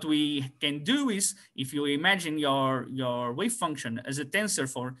 what we can do is, if you imagine your wave function as a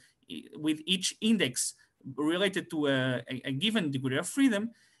tensor with each index related to a given degree of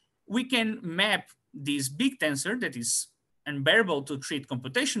freedom, we can map this big tensor that is unbearable to treat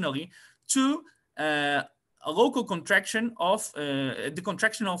computationally to a local contraction of the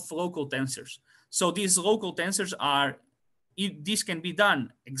contraction of local tensors. So these local tensors are, this can be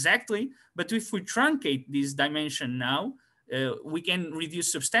done exactly, but if we truncate this dimension now, we can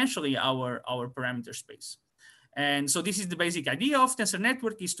reduce substantially our parameter space. And so this is the basic idea of tensor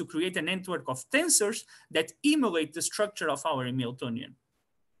network, is to create a network of tensors that emulate the structure of our Hamiltonian.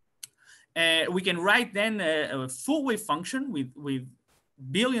 We can write then a full wave function with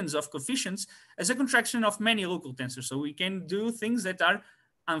billions of coefficients as a contraction of many local tensors. So we can do things that are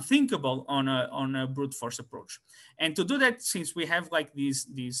unthinkable on a brute force approach. And to do that, since we have like this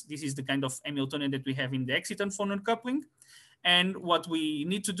is the kind of Hamiltonian that we have in the Exciton phonon coupling. And what we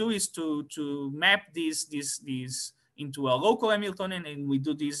need to do is to map these into a local Hamiltonian, and we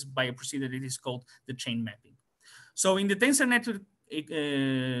do this by a procedure that is called the chain mapping. So in the tensor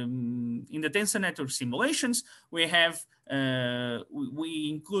network simulations, we have we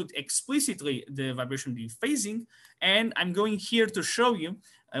include explicitly the vibration dephasing, and I'm going here to show you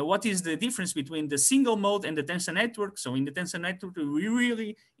what is the difference between the single mode and the tensor network. So in the tensor network, we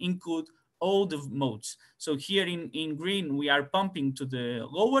really include all the modes. So here in green, we are pumping to the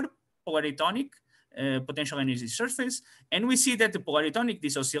lower Polaritonic potential energy surface, and we see that the Polaritonic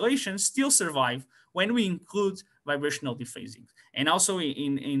disoscillations still survive when we include vibrational dephasing. And also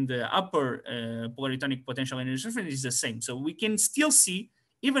in the upper Polaritonic potential energy surface is the same. So we can still see,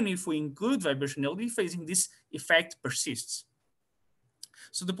 even if we include vibrational dephasing, this effect persists.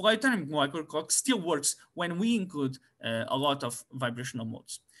 So the Polaritonic molecular clock still works when we include a lot of vibrational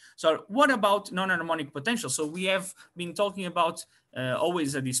modes. So what about non-harmonic potential? So we have been talking about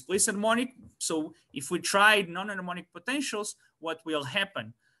always a displaced harmonic. So if we try non-harmonic potentials, what will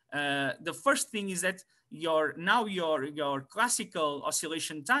happen? The first thing is that your classical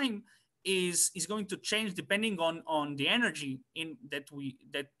oscillation time is going to change depending on the energy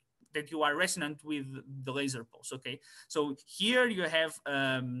that you are resonant with the laser pulse. Okay, so here you have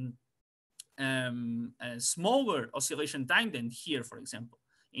a smaller oscillation time than here, for example,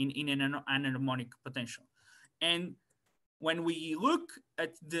 in an anharmonic potential. And when we look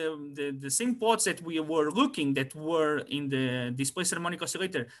at the same plots that we were looking that were in the displaced harmonic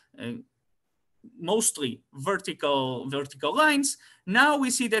oscillator, mostly vertical lines, now we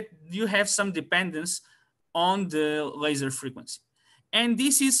see that you have some dependence on the laser frequency. And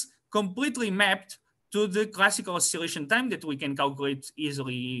this is completely mapped to the classical oscillation time that we can calculate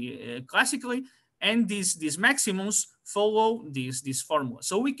easily classically. And these maximums follow this formula.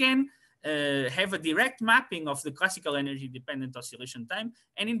 So we can have a direct mapping of the classical energy dependent oscillation time.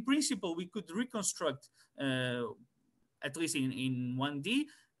 And in principle, we could reconstruct, at least in 1D,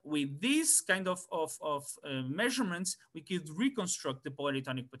 with this kind of measurements, we could reconstruct the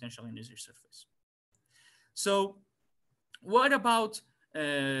Polaritonic potential energy surface. So what about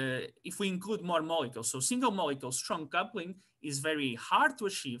if we include more molecules? So single molecule strong coupling is very hard to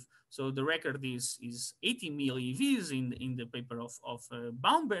achieve. So the record is 80 millieVs in the paper of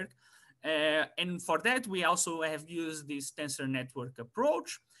Baumberg. And for that, we also have used this tensor network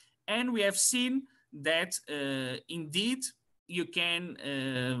approach. And we have seen that indeed, you can,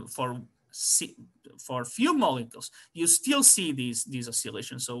 for few molecules, you still see these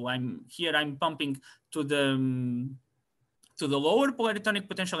oscillations. So I'm pumping to the lower Polaritonic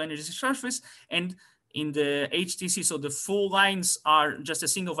potential energy surface, and in the HTC, so the full lines are just a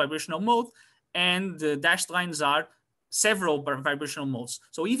single vibrational mode, and the dashed lines are several vibrational modes.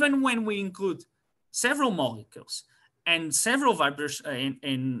 So even when we include several molecules and several vibrations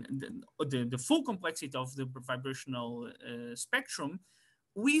in the full complexity of the vibrational spectrum,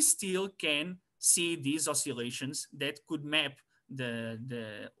 we still can see these oscillations that could map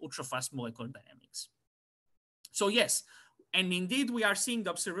the ultrafast molecular dynamics. So yes, and indeed we are seeing the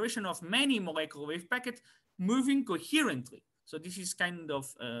observation of many molecular wave packets moving coherently. So this is kind of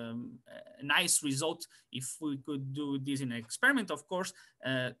a nice result if we could do this in an experiment, of course,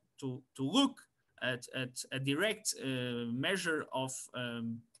 to look at a direct measure of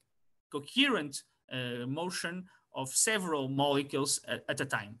coherent motion of several molecules at a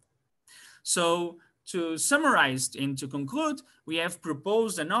time. So to summarize and to conclude, we have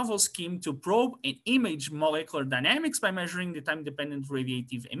proposed a novel scheme to probe and image molecular dynamics by measuring the time-dependent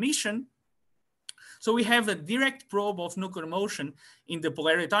radiative emission. So we have a direct probe of nuclear motion in the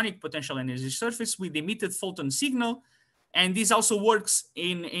Polaritonic potential energy surface with emitted photon signal. And this also works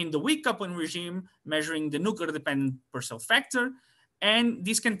in the weak coupling regime, measuring the nuclear-dependent Purcell factor. And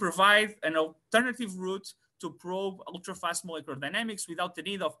this can provide an alternative route to probe ultrafast molecular dynamics without the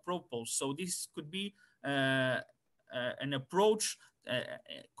need of probe poles. So this could be an approach, a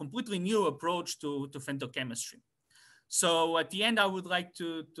completely new approach to femtochemistry. So at the end, I would like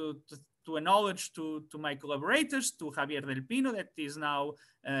to acknowledge to my collaborators, to Javier Del Pino, that is now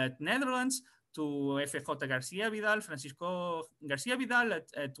at Netherlands, to FJ Garcia Vidal, Francisco Garcia Vidal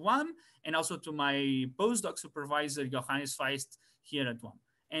at UAM, and also to my postdoc supervisor, Johannes Feist, here at UAM.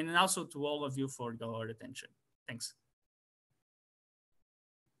 And also to all of you for your attention. Thanks.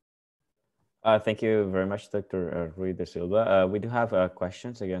 Thank you very much, Dr. Rui da Silva. We do have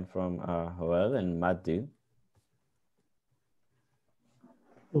questions again from Joel and Matt Du.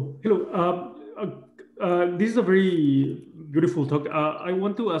 Oh, hello. This is a very beautiful talk. I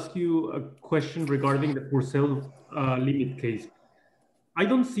want to ask you a question regarding the Purcell limit case. I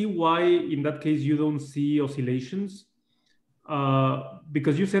don't see why, in that case, you don't see oscillations.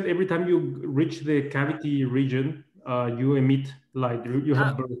 Because you said every time you reach the cavity region, you emit light, you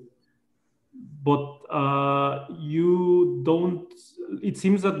have burst. But you don't, it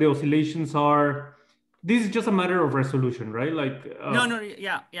seems that the oscillations are, this is just a matter of resolution, right? Like no,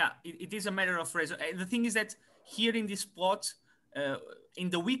 yeah, it is a matter of resolution. The thing is that here in this plot, in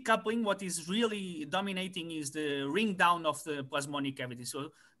the weak coupling, what is really dominating is the ring down of the plasmonic cavity. So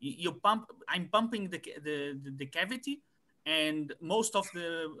I'm pumping the cavity, and most of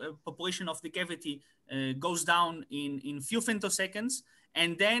the population of the cavity goes down in few femtoseconds.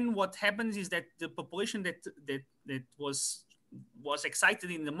 And then what happens is that the population that was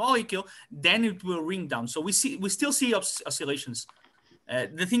excited in the molecule, then it will ring down. So we still see oscillations.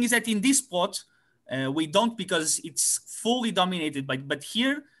 The thing is that in this plot, we don't, because it's fully dominated by, but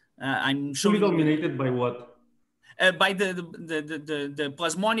here I'm showing. Fully dominated by what? By the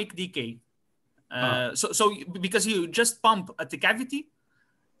plasmonic decay. So because you just pump at the cavity,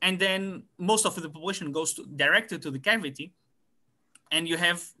 and then most of the population goes directly to the cavity, and you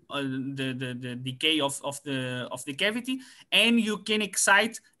have the decay of the cavity, and you can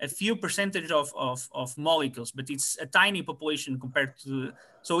excite a few percentage of molecules, but it's a tiny population compared to,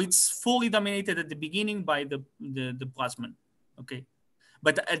 so it's fully dominated at the beginning by the plasmon, okay?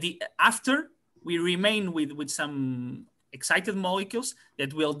 But after, we remain with some excited molecules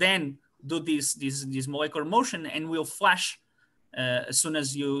that will then do this molecular motion and will flash as soon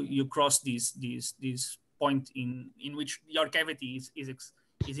as you cross this point in which your cavity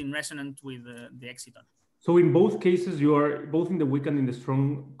is in resonance with the exciton. So in both cases, you are both in the weak and in the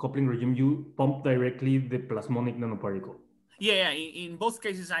strong coupling regime, you pump directly the plasmonic nanoparticle. Yeah, in both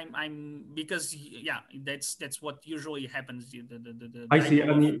cases, I'm because yeah, that's what usually happens. I see.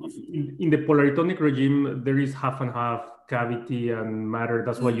 I mean, in the Polaritonic regime, there is half and half cavity and matter.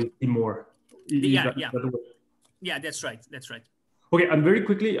 That's why you see more. Yeah, that's right. Okay, and very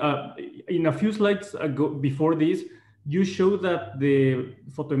quickly, in a few slides ago before this, you show that the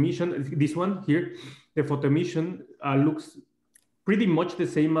photoemission, this one here, the photoemission looks pretty much the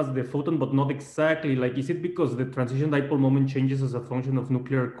same as the photon, but not exactly. Like, is it because the transition dipole moment changes as a function of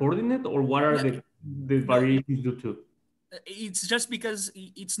nuclear coordinate, or what are the variations due to? It's just because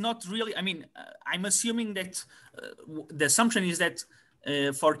it's not really, I mean, I'm assuming that the assumption is that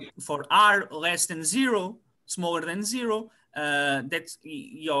for R less than 0, smaller than 0, that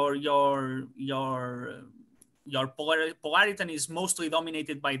your polariton is mostly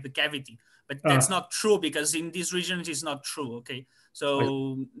dominated by the cavity, but that's not true, because in these regions it's not true. Okay,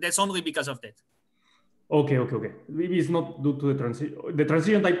 so that's only because of that. Okay. Maybe it's not due to the transition. The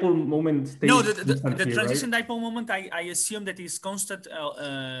transition dipole moment stays. No, the transition dipole moment, I assume that is constant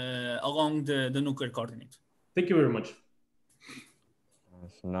along the nuclear coordinate. Thank you very much.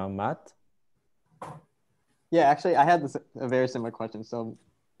 So now Matt. Yeah, actually, I had a very similar question, so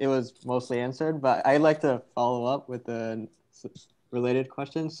it was mostly answered, but I'd like to follow up with a related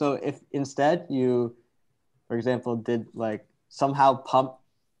question. So if instead you, for example, did like somehow pump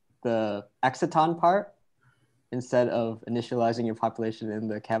the exciton part instead of initializing your population in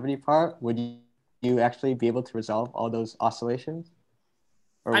the cavity part, would you actually be able to resolve all those oscillations?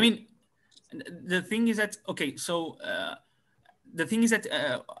 Or... I mean, the thing is that, okay, so the thing is that,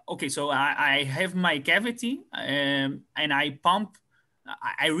 okay, so I have my cavity and I pump,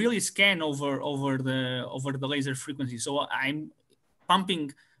 I really scan over the laser frequency. So I'm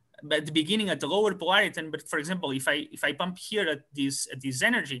pumping at the beginning at the lower polariton, but for example, if I pump here at this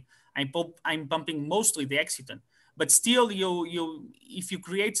energy, I'm pumping mostly the exciton. But still, if you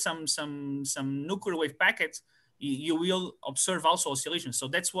create some nuclear wave packets, you will observe also oscillations. So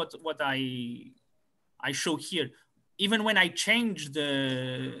that's what I show here. Even when I change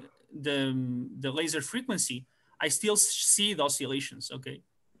the laser frequency, I still see the oscillations. Okay.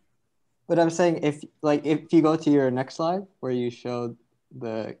 But I'm saying if you go to your next slide where you showed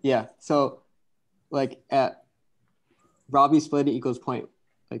so like at Robbie split equals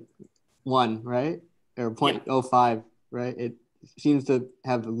 0.1, right? Or 0.05, right? It seems to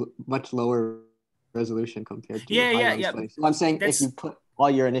have a much lower resolution compared to yeah. So I'm saying if you put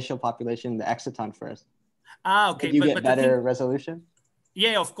all your initial population in the exciton first, okay, you get better resolution?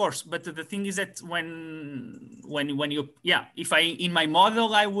 Yeah, of course. But the thing is that when you, if in my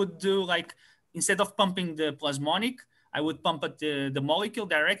model, I would do like, instead of pumping the plasmonic, I would pump at the molecule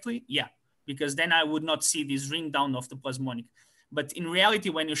directly. Yeah, because then I would not see this ring down of the plasmonic. But in reality,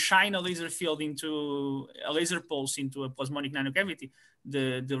 when you shine a laser field into a laser pulse into a plasmonic nanocavity,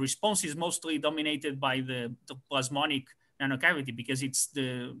 the response is mostly dominated by the plasmonic nanocavity because it's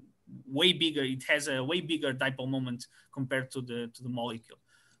way bigger. It has a way bigger dipole moment compared to the molecule.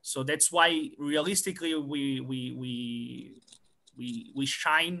 So that's why realistically we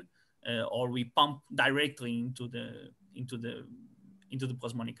shine or we pump directly into the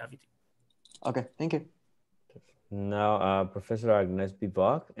plasmonic cavity. Okay, thank you. Now Professor Agnes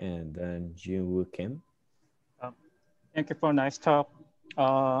Bibok and then Jin-Woo Kim. Thank you for a nice talk.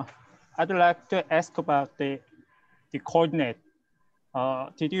 I'd like to ask about the coordinate.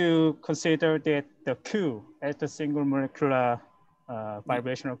 Did you consider that the Q as the single molecular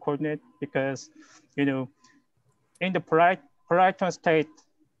vibrational coordinate? Because, in the Polariton state,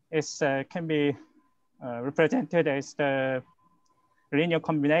 it can be represented as the linear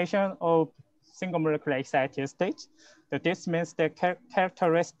combination of single molecular excited states. This means the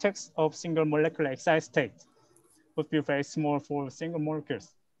characteristics of single molecular excited state would be very small for single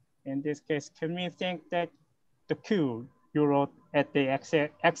molecules. In this case, can we think that the Q you wrote at the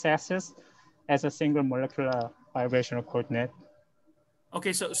x-axis as a single molecular vibrational coordinate?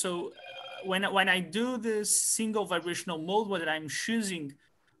 Okay, so when I do the single vibrational mode, what I'm choosing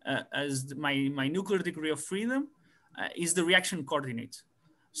as my nuclear degree of freedom is the reaction coordinate.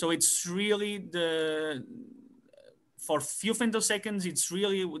 So it's really for few femtoseconds, it's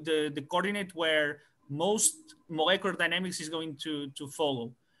really the coordinate where most molecular dynamics is going to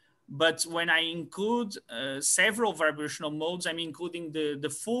follow. But when I include several vibrational modes, I'm including the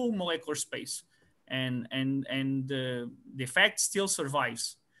full molecular space, and the effect still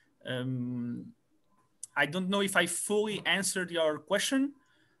survives. I don't know if I fully answered your question,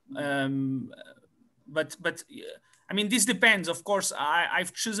 but I mean, this depends. Of course,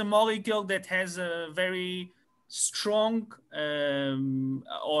 I've chosen a molecule that has a very strong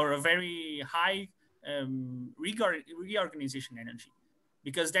or a very high reorganization energy,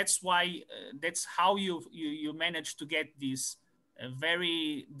 because that's why that's how you manage to get these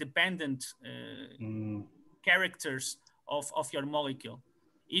very dependent characters of your molecule.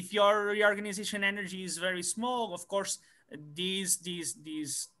 If your reorganization energy is very small, of course, these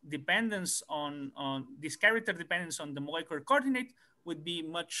dependence on this character dependence on the molecular coordinate would be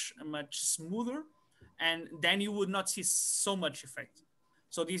much smoother, and then you would not see so much effect.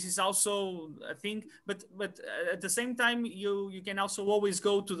 So this is also a thing, but at the same time, you can also always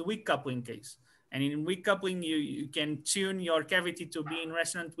go to the weak coupling case. And in weak coupling, you can tune your cavity to be in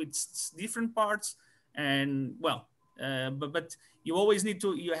resonance with different parts. And well, but you always need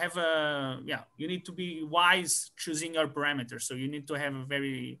to, you need to be wise choosing your parameters. So you need to have a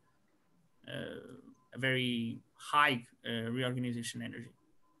very high reorganization energy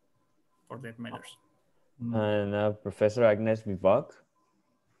for that matters. And Professor Agnes Bibok.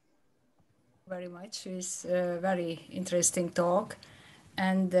 Very much. It's a very interesting talk.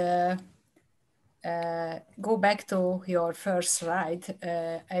 And go back to your first slide.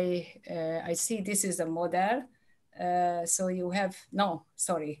 I see this is a model. So you have, no,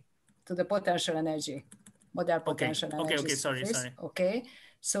 sorry, to the potential energy, model potential energy. Okay, sorry. Okay,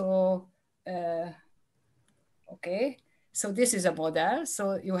 so, okay. So this is a model.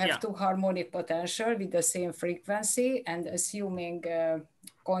 So you have two harmonic potential with the same frequency and assuming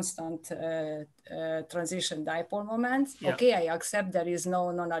constant transition dipole moment. Yeah. Okay, I accept there is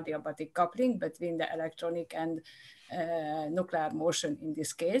no non-adiabatic coupling between the electronic and nuclear motion in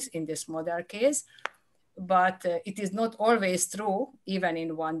this case, in this model case. But it is not always true, even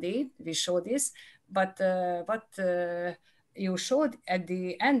in 1D, we show this. But you showed at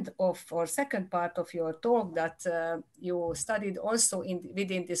the end of or second part of your talk that you studied also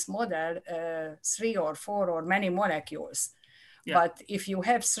within this model 3 or 4 or many molecules. Yeah. But if you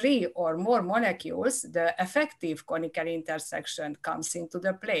have 3 or more molecules, the effective conical intersection comes into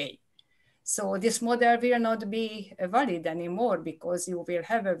the play. So this model will not be valid anymore because you will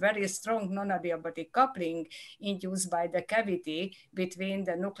have a very strong non-adiabatic coupling induced by the cavity between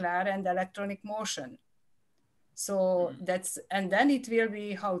the nuclear and electronic motion. So that's, and then it will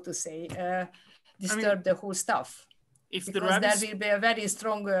be, how to say, disturb the whole stuff. Because there will be a very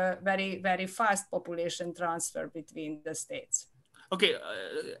strong, very fast population transfer between the states. Okay,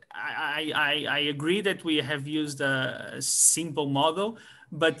 I agree that we have used a simple model,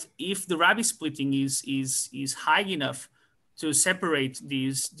 but if the Rabi splitting is high enough to separate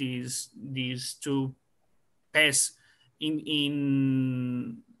these two pairs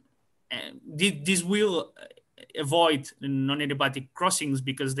this will avoid non-adiabatic crossings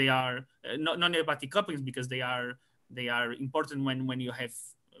because they are non-adiabatic couplings because they are important when you have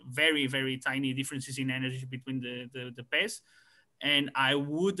very tiny differences in energy between the pairs. And I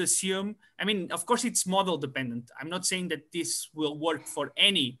would assume, I mean, of course, it's model dependent. I'm not saying that this will work for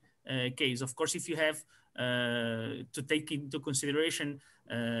any case. Of course, if you have to take into consideration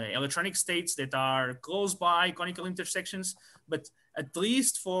electronic states that are close by conical intersections, but at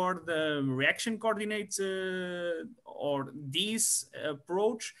least for the reaction coordinates or this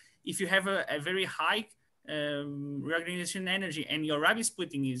approach, if you have a very high reorganization energy and your Rabi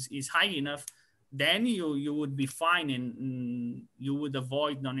splitting is high enough, then you would be fine and you would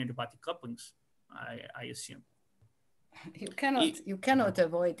avoid non-adiabatic couplings, I assume. You cannot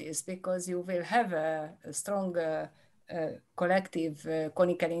avoid this because you will have a strong collective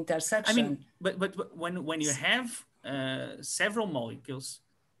conical intersection. I mean, but when you have several molecules,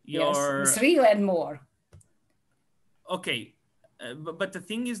 yes, 3 and more. Okay, but the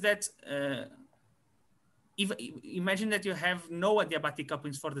thing is that imagine that you have no adiabatic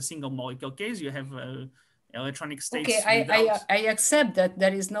couplings for the single molecule case. You have electronic states. Okay, I accept that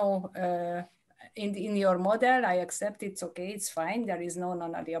there is no in your model. I accept it's okay, it's fine. There is no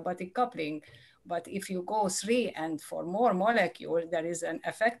non-adiabatic coupling. But if you go 3 and 4 more molecules, there is an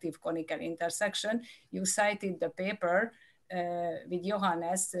effective conical intersection. You cited the paper with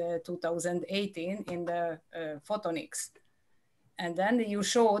Johannes 2018 in the photonics. And then he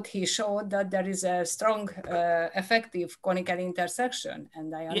showed that there is a strong effective conical intersection.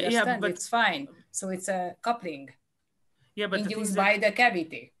 And I understand it's fine. So it's a coupling induced by the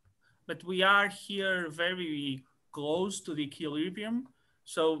cavity. But we are here very close to the equilibrium.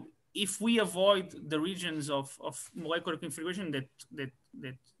 So if we avoid the regions of molecular configuration that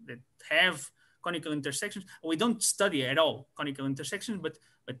have conical intersections, we don't study at all conical intersections, but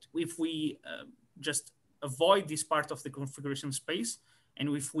if we just avoid this part of the configuration space, and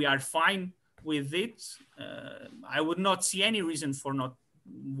if we are fine with it, I would not see any reason for not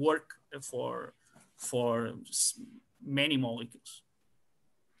work for many molecules.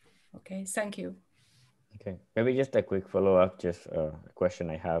 Okay, thank you. Okay, maybe just a quick follow-up, just a question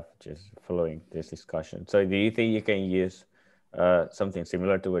I have just following this discussion. So do you think you can use something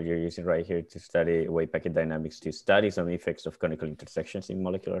similar to what you're using right here to study wave packet dynamics, to study some effects of conical intersections in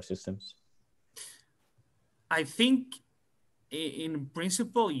molecular systems? I think in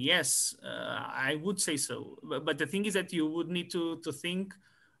principle, yes, I would say so. But the thing is that you would need to think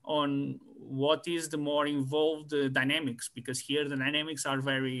on what is the more involved dynamics, because here the dynamics are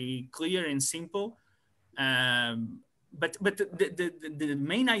very clear and simple. But the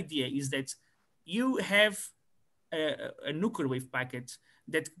main idea is that you have a nuclear wave packet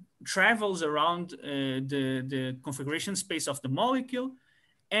that travels around the configuration space of the molecule.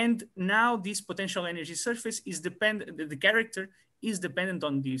 And now this potential energy surface is the character is dependent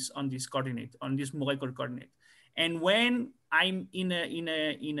on this coordinate, on this molecular coordinate. And when I'm in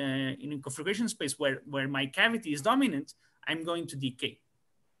a configuration space where my cavity is dominant, I'm going to decay.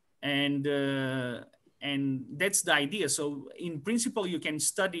 And that's the idea. So in principle, you can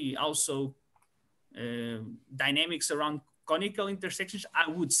study also dynamics around conical intersections, I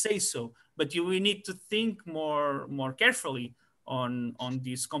would say so, but you will need to think more carefully on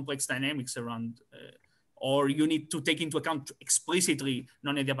these complex dynamics around, or you need to take into account explicitly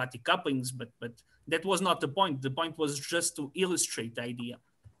non-adiabatic couplings, but that was not the point. The point was just to illustrate the idea.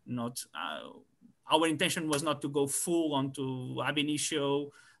 Not our intention was not to go full onto ab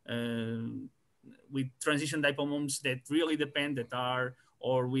initio with transition dipole moments that really depend, that are,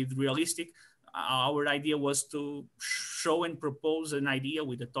 or with realistic. Our idea was to show and propose an idea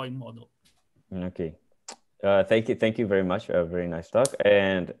with a toy model. Okay. Thank you very much. A very nice talk.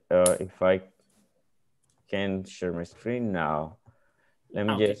 And if I can share my screen now, let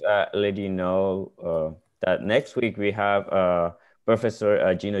me just let you know that next week we have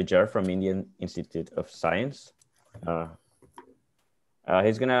Professor Gino Jar from Indian Institute of Science.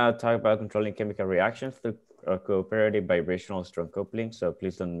 He's gonna talk about controlling chemical reactions through cooperative vibrational strong coupling. So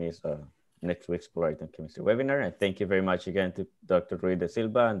please don't miss next week's Polariton Chemistry webinar. And thank you very much again to Dr. Rui da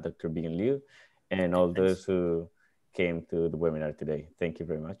Silva and Dr. Bing Liu and all those who came to the webinar today. Thank you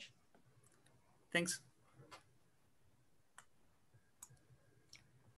very much. Thanks.